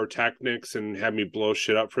some pyrotechnics and have me blow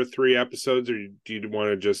shit up for 3 episodes? Or do you want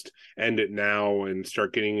to just end it now and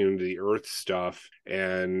start getting into the Earth stuff?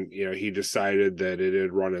 And, you know, he decided that it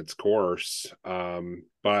had run its course.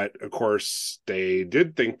 But of course, they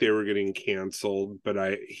did think they were getting canceled.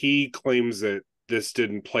 But he claims that this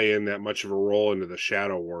didn't play in that much of a role into the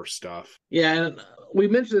Shadow War stuff. Yeah, and we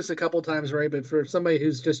mentioned this a couple times, right? But for somebody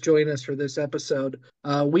who's just joined us for this episode,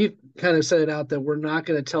 we've kind of set it out that we're not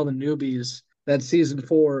going to tell the newbies that season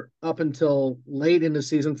 4 up until late into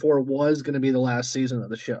season 4 was going to be the last season of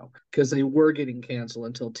the show because they were getting canceled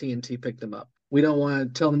until TNT picked them up. We don't want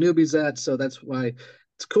to tell the newbies that, so that's why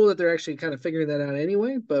it's cool that they're actually kind of figuring that out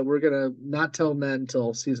anyway, but we're going to not tell them that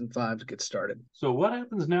until season 5 gets started. So what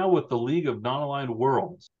happens now with the League of Non-Aligned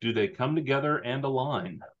Worlds? Do they come together and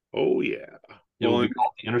align? Oh, yeah. It will be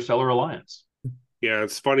called the Interstellar Alliance. Yeah,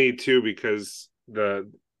 it's funny, too, because a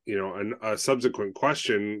subsequent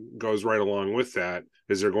question goes right along with that.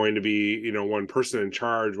 Is there going to be, one person in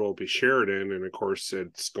charge? Will it be Sheridan? And of course,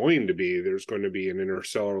 there's going to be an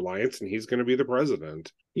Interstellar Alliance, and he's going to be the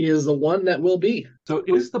president. He is the one that will be. So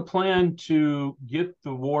is the plan to get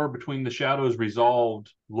the war between the Shadows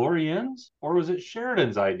resolved Lorien's, or was it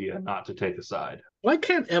Sheridan's idea not to take a side? Why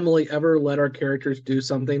can't Emily ever let our characters do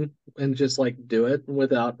something and just do it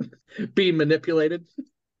without being manipulated?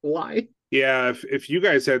 Why? Yeah, if you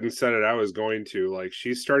guys hadn't said it, I was going to.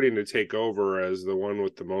 She's starting to take over as the one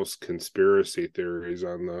with the most conspiracy theories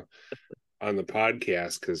on the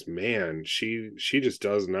podcast, because man, she just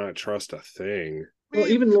does not trust a thing. Well,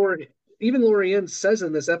 even Lorien says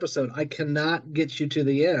in this episode, I cannot get you to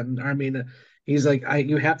the end. I mean, he's like,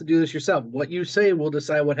 you have to do this yourself. What you say will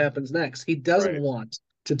decide what happens next. He doesn't want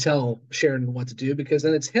to tell Sheridan what to do, because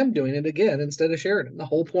then it's him doing it again instead of Sheridan. The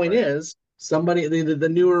whole point is somebody, the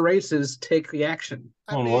newer races take the action.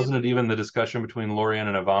 Wasn't it even the discussion between Lorien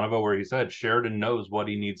and Ivanova where he said Sheridan knows what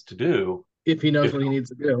he needs to do? If he knows what he needs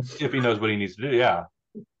to do. If he knows what he needs to do, yeah.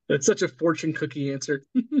 That's such a fortune cookie answer.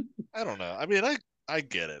 I don't know. I mean, I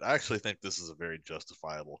get it. I actually think this is a very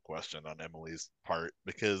justifiable question on Emily's part,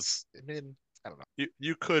 because, I mean, I don't know.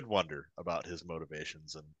 You could wonder about his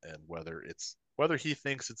motivations and whether he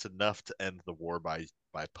thinks it's enough to end the war by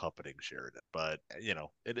puppeting Sheridan. But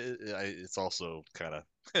it's also kind of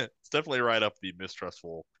it's definitely right up the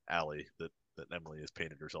mistrustful alley that Emily has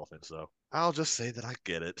painted herself in. So I'll just say that I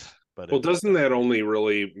get it. But doesn't that only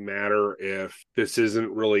really matter if this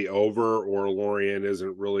isn't really over, or Lorien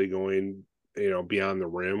isn't really going beyond the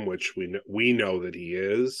rim, which we know that he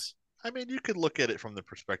is? I mean, you could look at it from the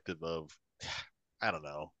perspective of, I don't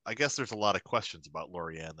know. I guess there's a lot of questions about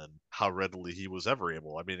Lorien and how readily he was ever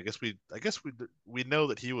able. I mean, I guess we know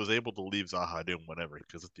that he was able to leave Zahadum whenever,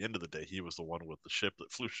 because at the end of the day, he was the one with the ship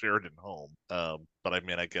that flew Sheridan home. But I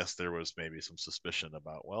mean, I guess there was maybe some suspicion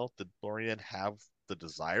about, well, did Lorien have the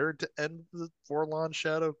desire to end the Vorlon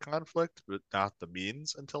Shadow conflict, but not the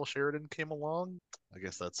means until Sheridan came along? I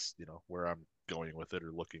guess that's where I'm going with it,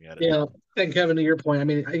 or looking at it. Yeah, and Kevin, to your point, I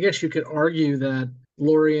mean, I guess you could argue that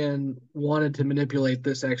Lorien wanted to manipulate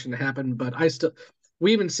this action to happen, but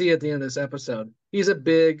we even see at the end of this episode, he's a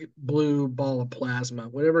big blue ball of plasma.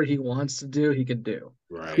 Whatever he wants to do, he can do.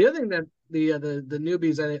 Right. The other thing that the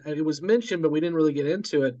newbies, it was mentioned, but we didn't really get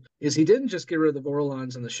into it, is he didn't just get rid of the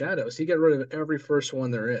Vorlons and the Shadows. He got rid of every first one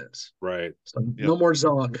there is. Right. So no more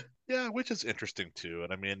Zog. Yeah, which is interesting too.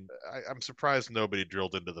 And I mean, I'm surprised nobody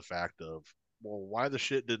drilled into the fact of, well, why the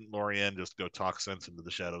shit didn't Lorien just go talk sense into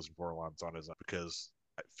the Shadows and Vorlons on his own? Because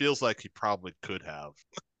it feels like he probably could have.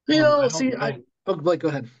 Go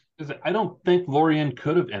ahead. I don't think Lorien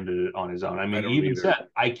could have ended it on his own. I mean, he even said,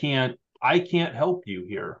 I can't help you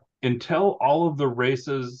here. Until all of the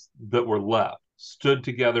races that were left stood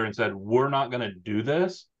together and said, we're not going to do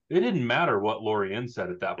this, it didn't matter what Lorien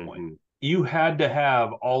said at that point. You had to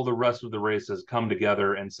have all the rest of the races come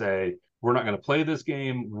together and say, we're not going to play this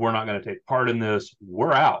game. We're not going to take part in this.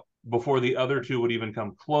 We're out, before the other two would even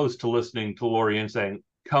come close to listening to Lorien saying,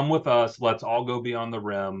 come with us. Let's all go beyond the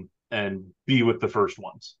rim and be with the first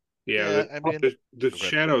ones. Yeah, the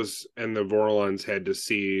Shadows and the Vorlons had to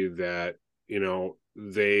see that,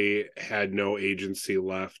 they had no agency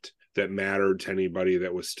left that mattered to anybody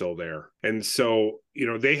that was still there. And so,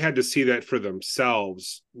 they had to see that for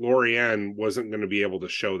themselves. Lorien wasn't going to be able to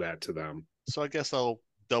show that to them. So I guess I'll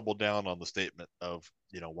double down on the statement of,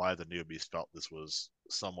 why the newbies felt this was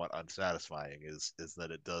somewhat unsatisfying is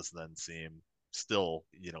that it does then seem still,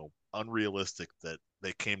 unrealistic that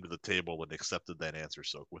they came to the table and accepted that answer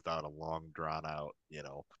so without a long drawn out,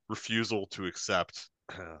 refusal to accept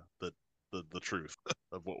the truth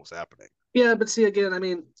of what was happening. Yeah, but see, again, I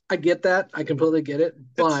mean, I get that. I completely get it.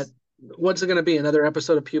 But what's it going to be? Another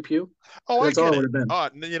episode of Pew Pew? Oh, That's I all get it would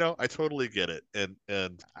have been. I totally get it. And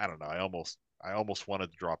I don't know. I almost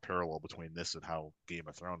wanted to draw a parallel between this and how Game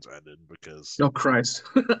of Thrones ended because Oh Christ.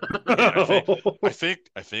 I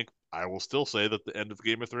think I will still say that the end of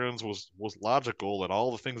Game of Thrones was logical, and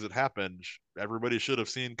all the things that happened everybody should have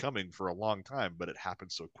seen coming for a long time, but it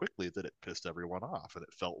happened so quickly that it pissed everyone off and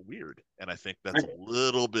it felt weird. And I think that's a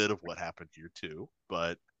little bit of what happened here too.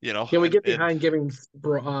 But can we get behind giving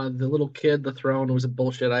the little kid the throne? It was a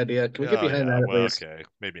bullshit idea. Can we get behind that at least? Okay,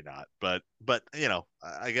 maybe not. But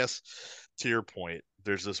I guess to your point,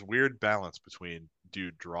 there's this weird balance between, do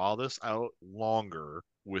you draw this out longer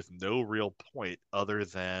with no real point other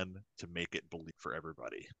than to make it believe for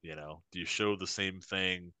everybody? Do you show the same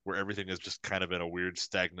thing where everything is just kind of in a weird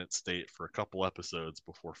stagnant state for a couple episodes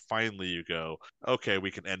before finally you go, okay,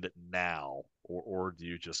 we can end it now, or do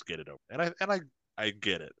you just get it over? And I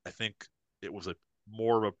get it. I think it was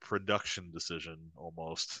more of a production decision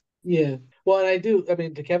almost. Yeah. Well, and I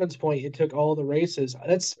mean, to Kevin's point, it took all the races.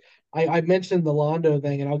 I mentioned the Londo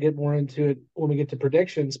thing, and I'll get more into it when we get to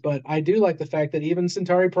predictions, but I do like the fact that even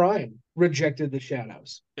Centauri Prime rejected the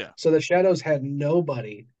Shadows. Yeah. So the Shadows had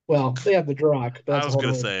nobody. Well, they have the Drock. I was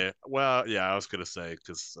going to say,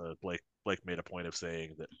 because Blake made a point of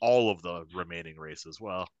saying that all of the remaining races,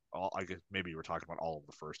 I guess maybe you were talking about all of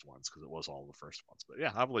the first ones because it was all of the first ones. But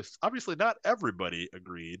yeah, obviously not everybody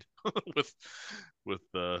agreed with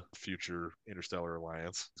the future Interstellar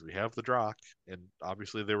Alliance. We have the Drock, and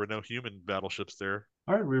obviously there were no human battleships there.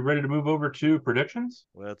 All right, we ready to move over to predictions?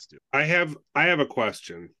 Let's do it. I have a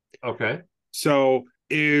question. Okay. So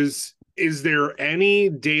is there any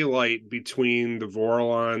daylight between the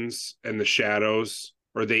Vorlons and the Shadows?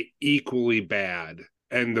 Or are they equally bad?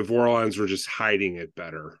 And the Vorlons were just hiding it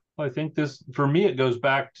better. I think for me, it goes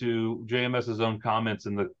back to JMS's own comments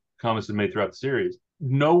and the comments he made throughout the series.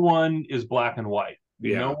 No one is black and white.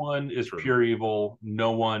 Yeah, no one is pure evil.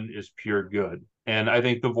 No one is pure good. And I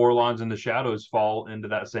think the Vorlons and the Shadows fall into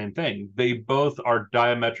that same thing. They both are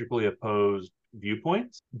diametrically opposed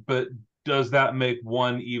viewpoints, but does that make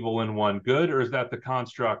one evil and one good? Or is that the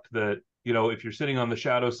construct that, if you're sitting on the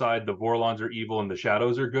Shadow side, the Vorlons are evil and the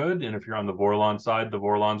Shadows are good. And if you're on the Vorlon side, the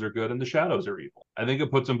Vorlons are good and the Shadows are evil. I think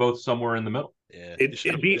it puts them both somewhere in the middle. Yeah, you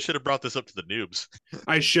should have brought this up to the noobs.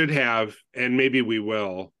 I should have, and maybe we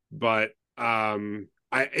will. But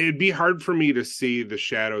it'd be hard for me to see the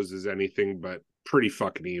Shadows as anything but pretty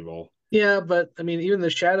fucking evil. Yeah, but I mean, even the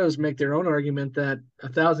Shadows make their own argument that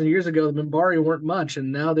 1,000 years ago, the Minbari weren't much,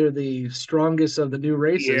 and now they're the strongest of the new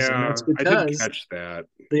races. Yeah, and that's because I didn't catch that.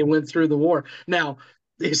 They went through the war. Now,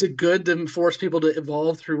 is it good to force people to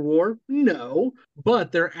evolve through war? No,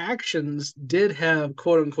 but their actions did have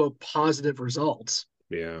quote unquote positive results.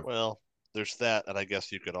 Yeah. Well, there's that, and I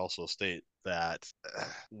guess you could also state that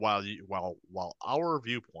while our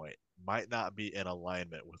viewpoint might not be in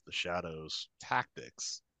alignment with the Shadows'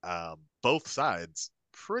 tactics, both sides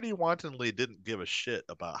pretty wantonly didn't give a shit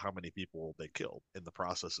about how many people they killed in the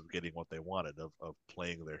process of getting what they wanted, of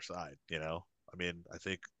playing their side. I mean, I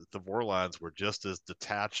think the Vorlons were just as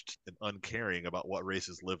detached and uncaring about what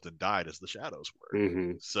races lived and died as the Shadows were.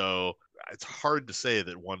 Mm-hmm. So it's hard to say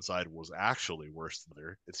that one side was actually worse than the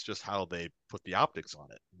other. It's just how they put the optics on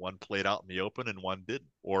it. One played out in the open and one didn't.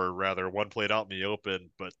 Or rather, one played out in the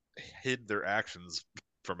open but hid their actions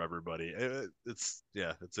from everybody. It's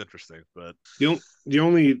interesting, but the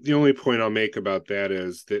only point I'll make about that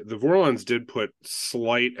is that the Vorlons did put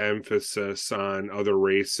slight emphasis on other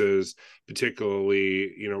races,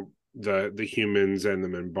 particularly the humans and the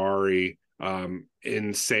Minbari,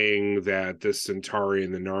 in saying that the Centauri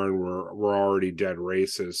and the Narn were already dead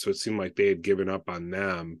races, so it seemed like they had given up on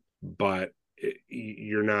them. But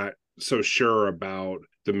you're not so sure about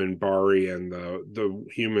the Minbari and the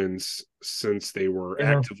humans, since they were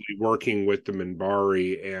actively working with the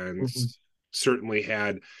Minbari and certainly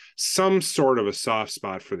had some sort of a soft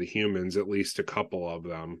spot for the humans, at least a couple of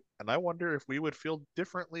them. And I wonder if we would feel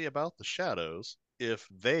differently about the Shadows if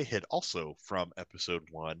they had also, from episode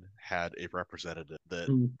 1, had a representative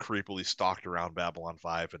that creepily stalked around Babylon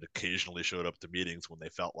 5 and occasionally showed up to meetings when they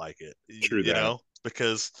felt like it. True that.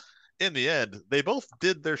 Because in the end, they both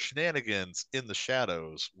did their shenanigans in the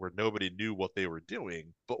Shadows where nobody knew what they were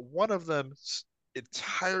doing, but one of them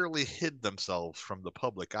entirely hid themselves from the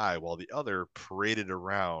public eye while the other paraded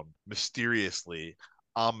around mysteriously,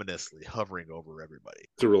 ominously hovering over everybody.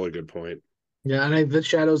 It's a really good point. Yeah, and the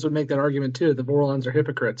Shadows would make that argument too. The Vorlons are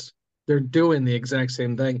hypocrites. They're doing the exact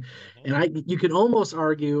same thing. And you can almost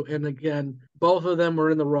argue, and again, both of them were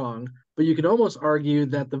in the wrong, but you could almost argue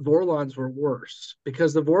that the Vorlons were worse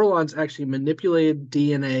because the Vorlons actually manipulated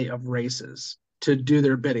DNA of races to do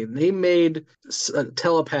their bidding. They made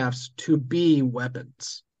telepaths to be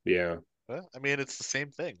weapons. Yeah. Well, I mean, it's the same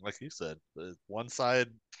thing, like you said. One side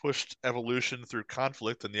pushed evolution through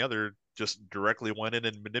conflict, and the other just directly went in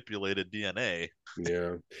and manipulated DNA.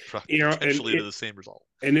 Yeah, Potentially to the same result.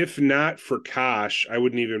 And if not for Kosh, I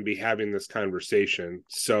wouldn't even be having this conversation.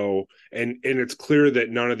 So, and it's clear that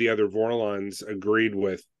none of the other Vorlons agreed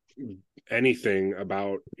with anything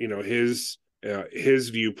about his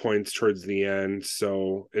viewpoints towards the end.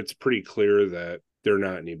 So it's pretty clear that they're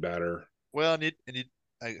not any better. Well,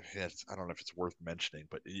 I don't know if it's worth mentioning,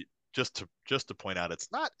 but just to point out,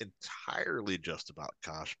 it's not entirely just about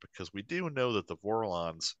Kosh, because we do know that the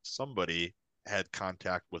Vorlons, somebody had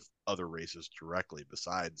contact with other races directly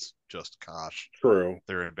besides just Kosh. True.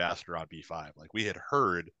 Their ambassador on B5. Like, we had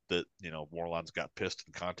heard that, Vorlons got pissed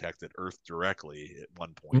and contacted Earth directly at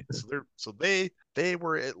one point. So they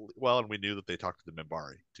were and we knew that they talked to the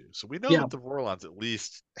Minbari too. So we know that the Vorlons at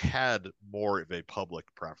least had more of a public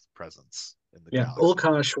presence in the galaxy.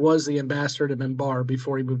 Ulkosh was the ambassador to Minbar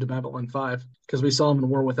before he moved to Babylon 5, because we saw him in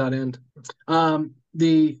War Without End.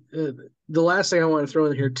 The last thing I want to throw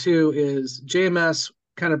in here too is JMS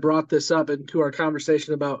kind of brought this up into our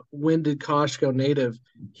conversation about when did Kosh go native.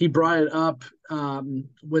 He brought it up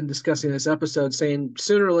when discussing this episode, saying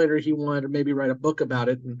sooner or later he wanted to maybe write a book about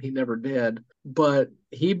it, and he never did. But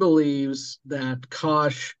he believes that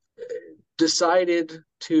Kosh decided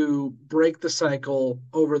to break the cycle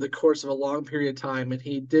over the course of a long period of time, and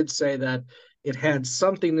he did say that it had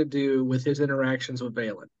something to do with his interactions with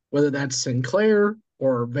Valen, whether that's Sinclair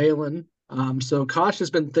or Valen. So Kosh has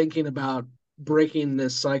been thinking about breaking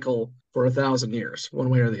this cycle for 1,000 years, one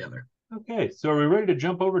way or the other. Okay, so are we ready to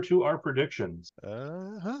jump over to our predictions?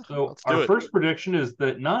 So our first prediction is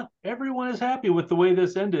that not everyone is happy with the way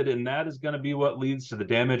this ended, and that is going to be what leads to the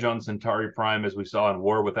damage on Centauri Prime, as we saw in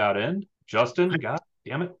War Without End. Justin, God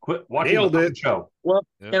damn it, quit watching the show. Well,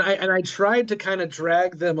 and I tried to kind of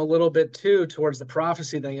drag them a little bit too towards the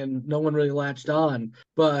prophecy thing, and no one really latched on.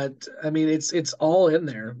 But I mean, it's all in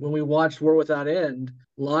there. When we watched War Without End,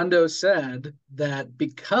 Londo said that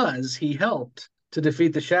because he helped to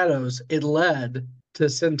defeat the Shadows, it led to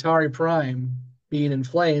Centauri Prime being in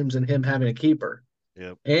flames and him having a keeper.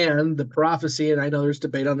 Yep. And the prophecy, and I know there's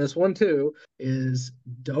debate on this one too, is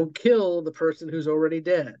don't kill the person who's already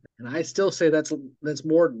dead. And I still say that's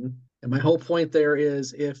Morden. And my whole point there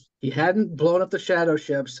is, if he hadn't blown up the shadow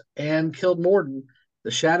ships and killed Morden,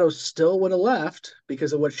 the Shadows still would have left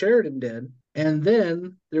because of what Sheridan did. And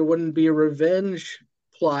then there wouldn't be a revenge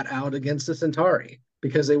plot out against the Centauri,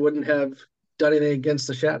 because they wouldn't have done anything against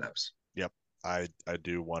the Shadows. Yep. I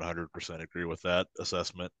do 100% agree with that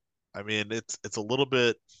assessment. I mean, it's a little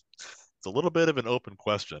bit of an open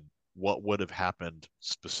question. What would have happened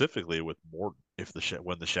specifically with Morden if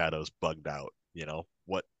when the Shadows bugged out?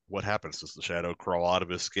 What happens? Does the Shadow crawl out of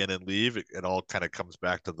his skin and leave? It all kind of comes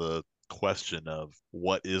back to the question of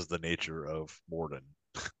what is the nature of Morden.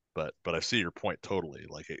 But I see your point totally.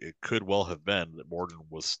 Like, it could well have been that Morden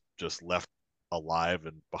was just left alive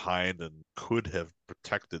and behind and could have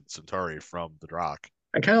protected Centauri from the Drakh.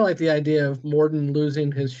 I kind of like the idea of Morden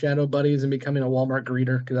losing his shadow buddies and becoming a Walmart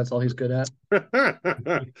greeter, because that's all he's good at.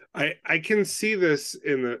 I can see this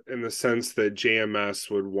in the sense that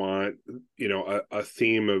JMS would want, a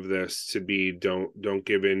theme of this to be don't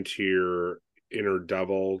give in to your inner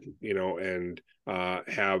devil, and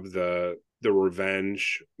have the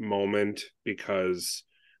revenge moment, because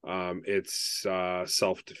it's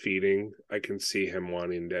self-defeating. I can see him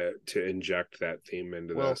wanting to inject that theme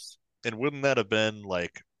into this. And wouldn't that have been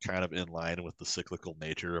like kind of in line with the cyclical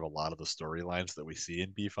nature of a lot of the storylines that we see in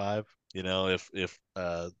B5? If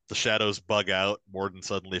the Shadows bug out, Morden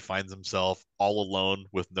suddenly finds himself all alone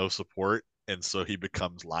with no support, and so he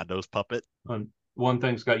becomes Londo's puppet. One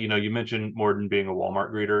thing, Scott, you mentioned Morden being a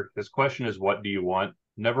Walmart greeter. His question is, what do you want?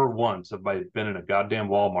 Never once have I been in a goddamn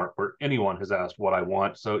Walmart where anyone has asked what I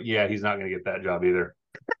want. So yeah, he's not going to get that job either.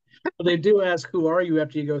 But they do ask, who are you,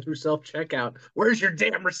 after you go through self-checkout? Where's your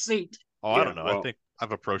damn receipt? Oh, I don't know. I think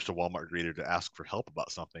I've approached a Walmart greeter to ask for help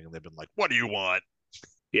about something, and they've been like, what do you want?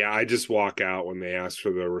 Yeah, I just walk out when they ask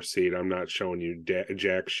for the receipt. I'm not showing you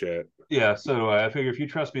jack shit. Yeah, so do I. I figure if you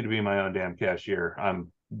trust me to be my own damn cashier,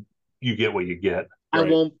 you get what you get.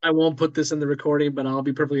 Right. I won't put this in the recording, but I'll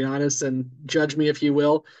be perfectly honest, and judge me if you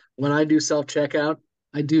will. When I do self-checkout,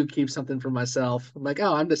 I do keep something for myself. I'm like,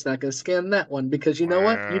 I'm just not going to scan that one, because you know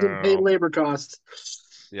what? You didn't pay labor costs.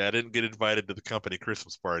 Yeah, I didn't get invited to the company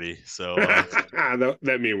Christmas party, so that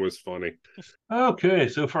meme was funny. Okay,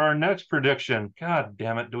 so for our next prediction, God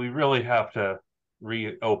damn it, do we really have to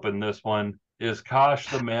reopen this one? Is Kosh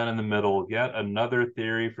the man in the middle? Yet another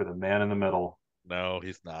theory for the man in the middle. No,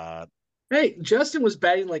 he's not. Hey, Justin was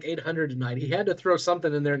batting like 800 tonight. He had to throw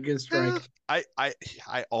something in there and get a strike.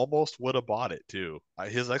 I almost would have bought it too.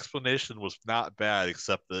 His explanation was not bad,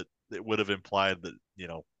 except that it would have implied that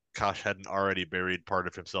Kosh hadn't already buried part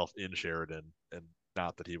of himself in Sheridan, and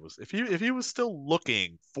not that he was. If he was still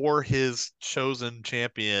looking for his chosen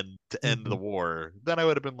champion to end the war, then I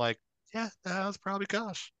would have been like, yeah, that was probably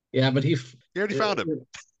Kosh. Yeah, but he already found him.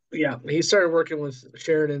 Yeah, he started working with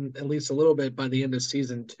Sheridan at least a little bit by the end of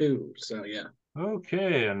season 2. So yeah.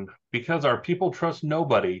 Okay, and because our people trust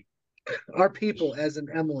nobody. Our people, as in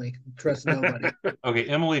Emily, trust nobody. Okay,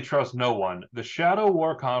 Emily trusts no one. The Shadow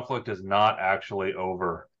War conflict is not actually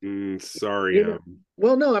over. Sorry.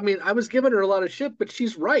 Well, no, I mean, I was giving her a lot of shit, but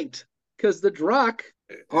she's right. Because the Drakh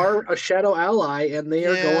are a Shadow ally, and they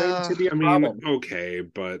are going to be a problem. Okay,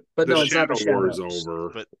 but no, the it's not the Shadow War is Shadows. over.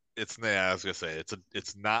 But it's I was gonna say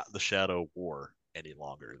it's not the Shadow War any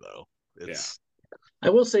longer, though. I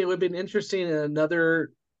will say it would have been interesting in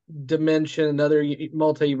another dimension, another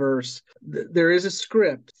multiverse. There is a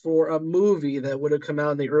script for a movie that would have come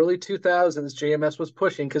out in the early 2000s. JMS was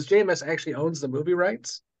pushing because JMS actually owns the movie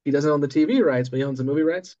rights. He doesn't own the TV rights, but he owns the movie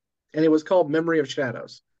rights. And it was called Memory of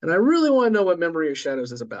Shadows. And I really want to know what Memory of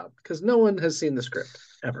Shadows is about because no one has seen the script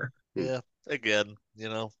ever. Yeah. Again,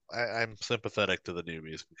 I'm sympathetic to the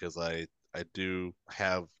newbies because I do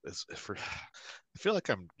have I feel like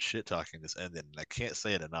I'm shit talking this ending, and I can't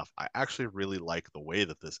say it enough. I actually really like the way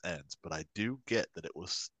that this ends, but I do get that it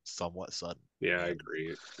was somewhat sudden. Yeah, I agree.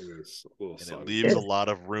 It was a little sudden. It leaves a lot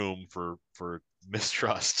of room for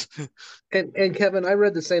mistrust. And Kevin, I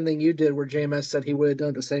read the same thing you did, where JMS said he would have done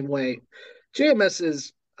it the same way. JMS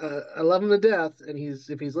is, I love him to death, and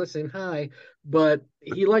if he's listening, hi, but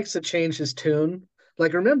he likes to change his tune.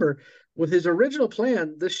 Like, remember, with his original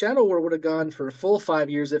plan, the Shadow War would have gone for a full 5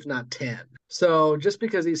 years, if not 10. So just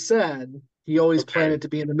because he said he always planned it to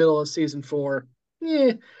be in the middle of season 4,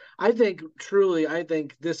 I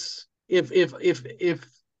think this, if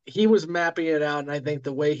he was mapping it out, and I think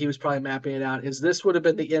the way he was probably mapping it out is this would have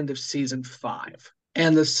been the end of season 5.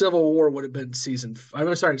 And the Civil War would have been season 4,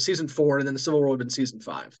 and then the Civil War would have been season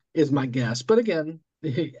 5, is my guess. But again,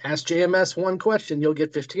 ask JMS one question, you'll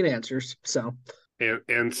get 15 answers. So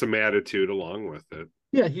and some attitude along with it.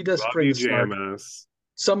 Yeah, he does Love bring you, the spark. JMS.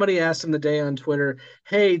 Somebody asked him the day on Twitter,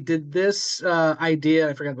 hey, did this idea,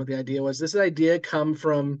 I forgot what the idea was, this idea come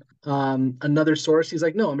from another source? He's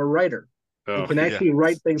like, no, I'm a writer. I can actually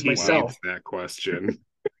write things myself. That question.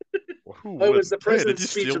 It was the president's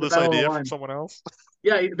speech of the Battle of the Line. From someone else?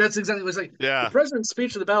 Yeah, that's exactly what it was like. Yeah. The president's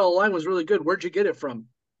speech of the Battle of the Line was really good. Where'd you get it from?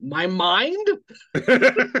 My mind?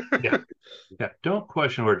 Yeah, don't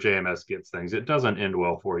question where JMS gets things. It doesn't end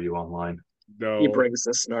well for you online. No. He brings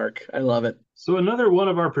the snark. I love it. So another one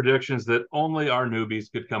of our predictions that only our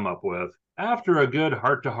newbies could come up with. After a good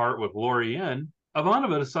heart-to-heart with Lorien,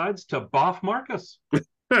 Ivanova decides to boff Marcus.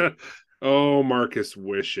 Oh, Marcus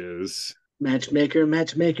wishes. Matchmaker,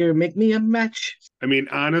 make me a match. I mean,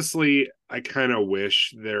 honestly, I kind of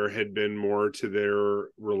wish there had been more to their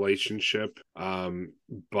relationship,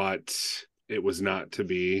 but it was not to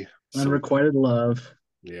be. Unrequited love.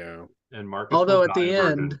 Yeah. And Marcus. Although at the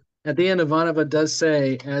end, Ivanova does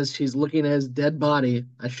say, as she's looking at his dead body,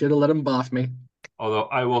 I should have let him boff me. Although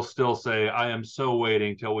I will still say I am so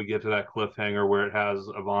waiting till we get to that cliffhanger where it has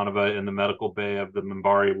Ivanova in the medical bay of the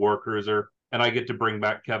Minbari war cruiser. And I get to bring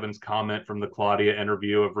back Kevin's comment from the Claudia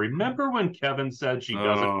interview of, remember when Kevin said she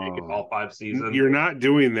doesn't make it all 5 seasons? You're not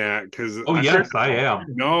doing that because... Oh, yes, I am.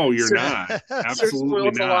 No, you're not.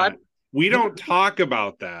 Absolutely not. We don't talk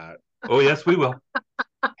about that. Oh, yes, we will.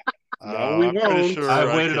 No, we won't. Sure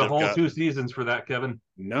I've waited a whole 2 seasons for that, Kevin.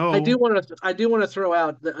 No. I do want to throw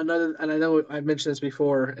out another, and I know I mentioned this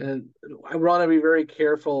before, and I want to be very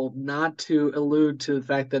careful not to allude to the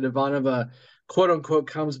fact that Ivanova, quote unquote,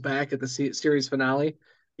 comes back at the series finale,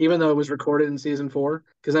 even though it was recorded in season 4,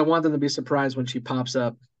 because I want them to be surprised when she pops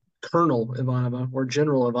up, Colonel Ivanova or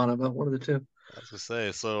General Ivanova, one of the two. I was gonna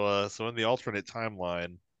say, so in the alternate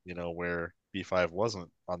timeline, where B5 wasn't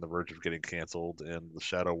on the verge of getting canceled and the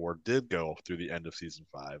Shadow War did go through the end of season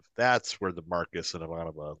 5, that's where the Marcus and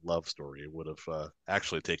Ivanova love story would have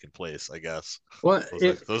actually taken place, I guess. Well,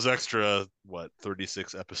 those extra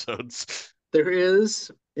 36 episodes. There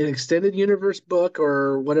is an extended universe book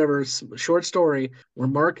or whatever short story where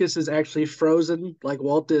Marcus is actually frozen like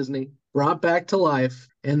Walt Disney, brought back to life,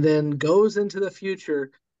 and then goes into the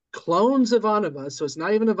future, clones Ivanova. So it's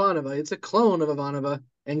not even Ivanova, it's a clone of Ivanova,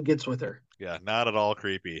 and gets with her. Yeah, not at all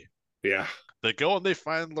creepy. Yeah. They go and they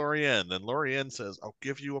find Lorienne, and Lorienne says, "I'll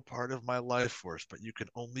give you a part of my life force, but you can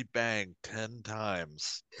only bang 10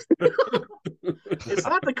 times." It's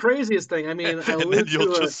not the craziest thing. I mean, and then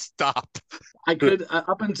you'll just stop. I could,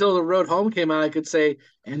 up until The Road Home came out, I could say,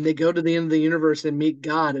 and they go to the end of the universe and meet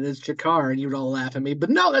God, and it's Jakar, and you'd all laugh at me.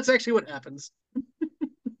 But no, that's actually what happens.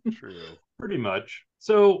 True. Pretty much.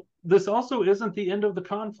 So this also isn't the end of the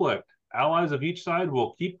conflict. Allies of each side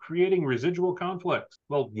will keep creating residual conflicts.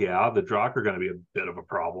 Well, yeah, the Drakh are going to be a bit of a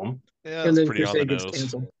problem. Yeah, that's pretty on the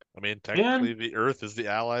nose. I mean, technically, the Earth is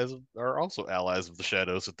are also allies of the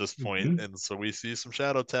Shadows at this point, and so we see some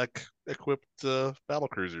Shadow tech equipped battle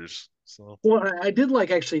cruisers. So, well, I did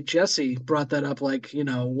like actually Jesse brought that up, like,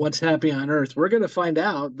 what's happening on Earth. We're going to find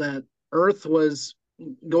out that Earth was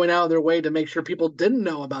going out of their way to make sure people didn't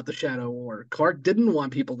know about the Shadow War. Clark didn't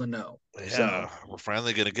want people to know. Yeah, we're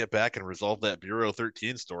finally going to get back and resolve that Bureau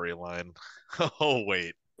 13 storyline. Oh,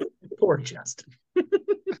 wait. Poor Justin.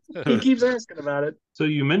 He keeps asking about it. So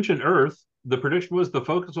you mentioned Earth. The prediction was the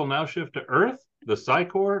focus will now shift to Earth, the Psi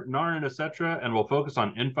Corps, Narn, etc., and will focus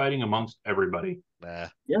on infighting amongst everybody. Nah.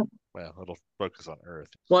 Yeah. Well, it'll focus on Earth.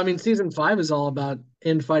 Well, I mean, season 5 is all about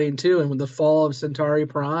infighting too, and with the fall of Centauri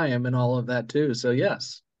Prime and all of that too. So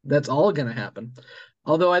yes, that's all going to happen.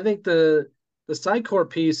 Although I think the Psi Corps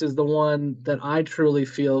piece is the one that I truly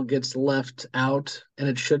feel gets left out, and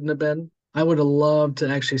it shouldn't have been. I would have loved to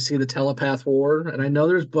actually see the Telepath War, and I know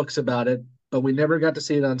there's books about it, but we never got to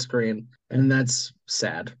see it on screen, and that's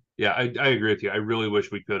sad. Yeah, I agree with you. I really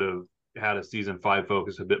wish we could have had a season 5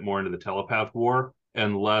 focus a bit more into the Telepath War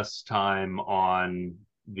and less time on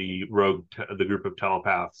the the group of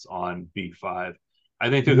telepaths on B5. I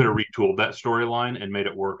think they could have retooled that storyline and made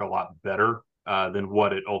it work a lot better than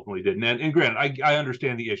what it ultimately did. And granted, I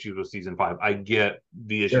understand the issues with season 5. I get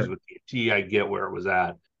the issues with TNT. I get where it was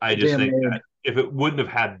at. I just think that if it wouldn't have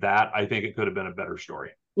had that, I think it could have been a better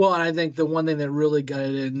story. Well, and I think the one thing that really got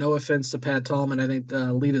it in, no offense to Pat Tallman, I think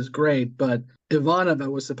the lead is great, but Ivanova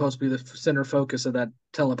was supposed to be the center focus of that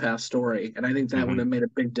telepath story, and I think that would have made a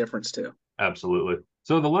big difference too. Absolutely.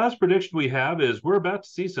 So the last prediction we have is we're about to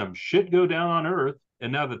see some shit go down on Earth,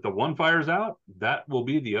 and now that the one fire's out, that will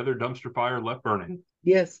be the other dumpster fire left burning.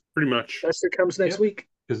 Yes. Pretty much. That's what comes next week.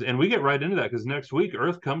 And we get right into that because next week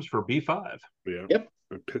Earth comes for B5. Yeah. Yep.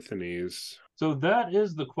 Epiphanies. So that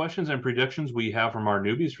is the questions and predictions we have from our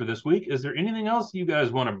newbies for this week. Is there anything else you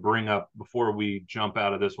guys want to bring up before we jump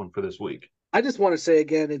out of this one for this week? I just want to say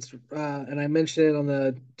again, it's and I mentioned it on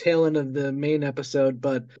the tail end of the main episode,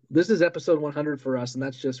 but this is episode 100 for us, and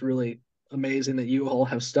that's just really amazing that you all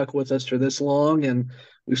have stuck with us for this long, and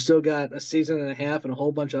we've still got a season and a half and a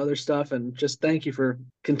whole bunch of other stuff, and just thank you for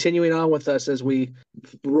continuing on with us as we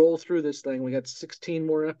roll through this thing. We got 16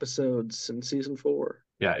 more episodes in season 4.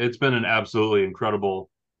 Yeah, it's been an absolutely incredible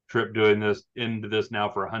trip doing this into this now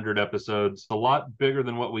for 100 episodes. A lot bigger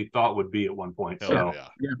than what we thought would be at one point. Yeah.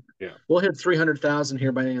 We'll hit 300,000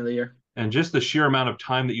 here by the end of the year. And just the sheer amount of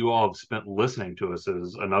time that you all have spent listening to us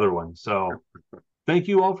is another one. So thank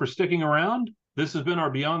you all for sticking around. This has been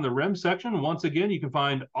our Beyond the Rim section. Once again, you can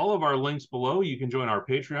find all of our links below. You can join our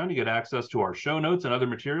Patreon to get access to our show notes and other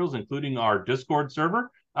materials, including our Discord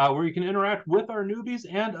server, where you can interact with our newbies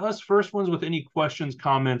and us first ones with any questions,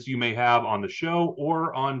 comments you may have on the show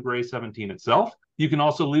or on Gray 17 itself. You can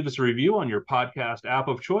also leave us a review on your podcast app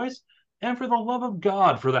of choice. And for the love of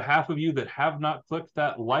God, for the half of you that have not clicked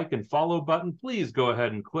that like and follow button, please go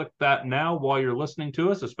ahead and click that now while you're listening to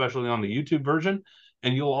us, especially on the YouTube version.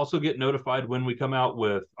 And you'll also get notified when we come out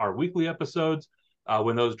with our weekly episodes.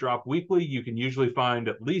 When those drop weekly, you can usually find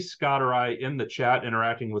at least Scott or I in the chat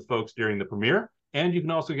interacting with folks during the premiere. And you can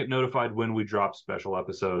also get notified when we drop special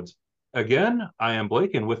episodes. Again, I am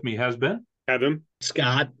Blake, and with me has been Evan,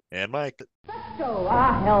 Scott, and Mike. So,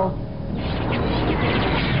 hell.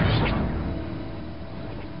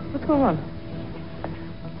 What's going on?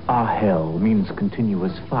 Hell means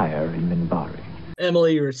continuous fire in Minbari.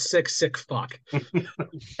 Emily, you're a sick fuck.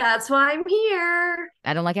 That's why I'm here.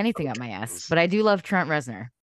 I don't like anything up my ass, but I do love Trent Reznor.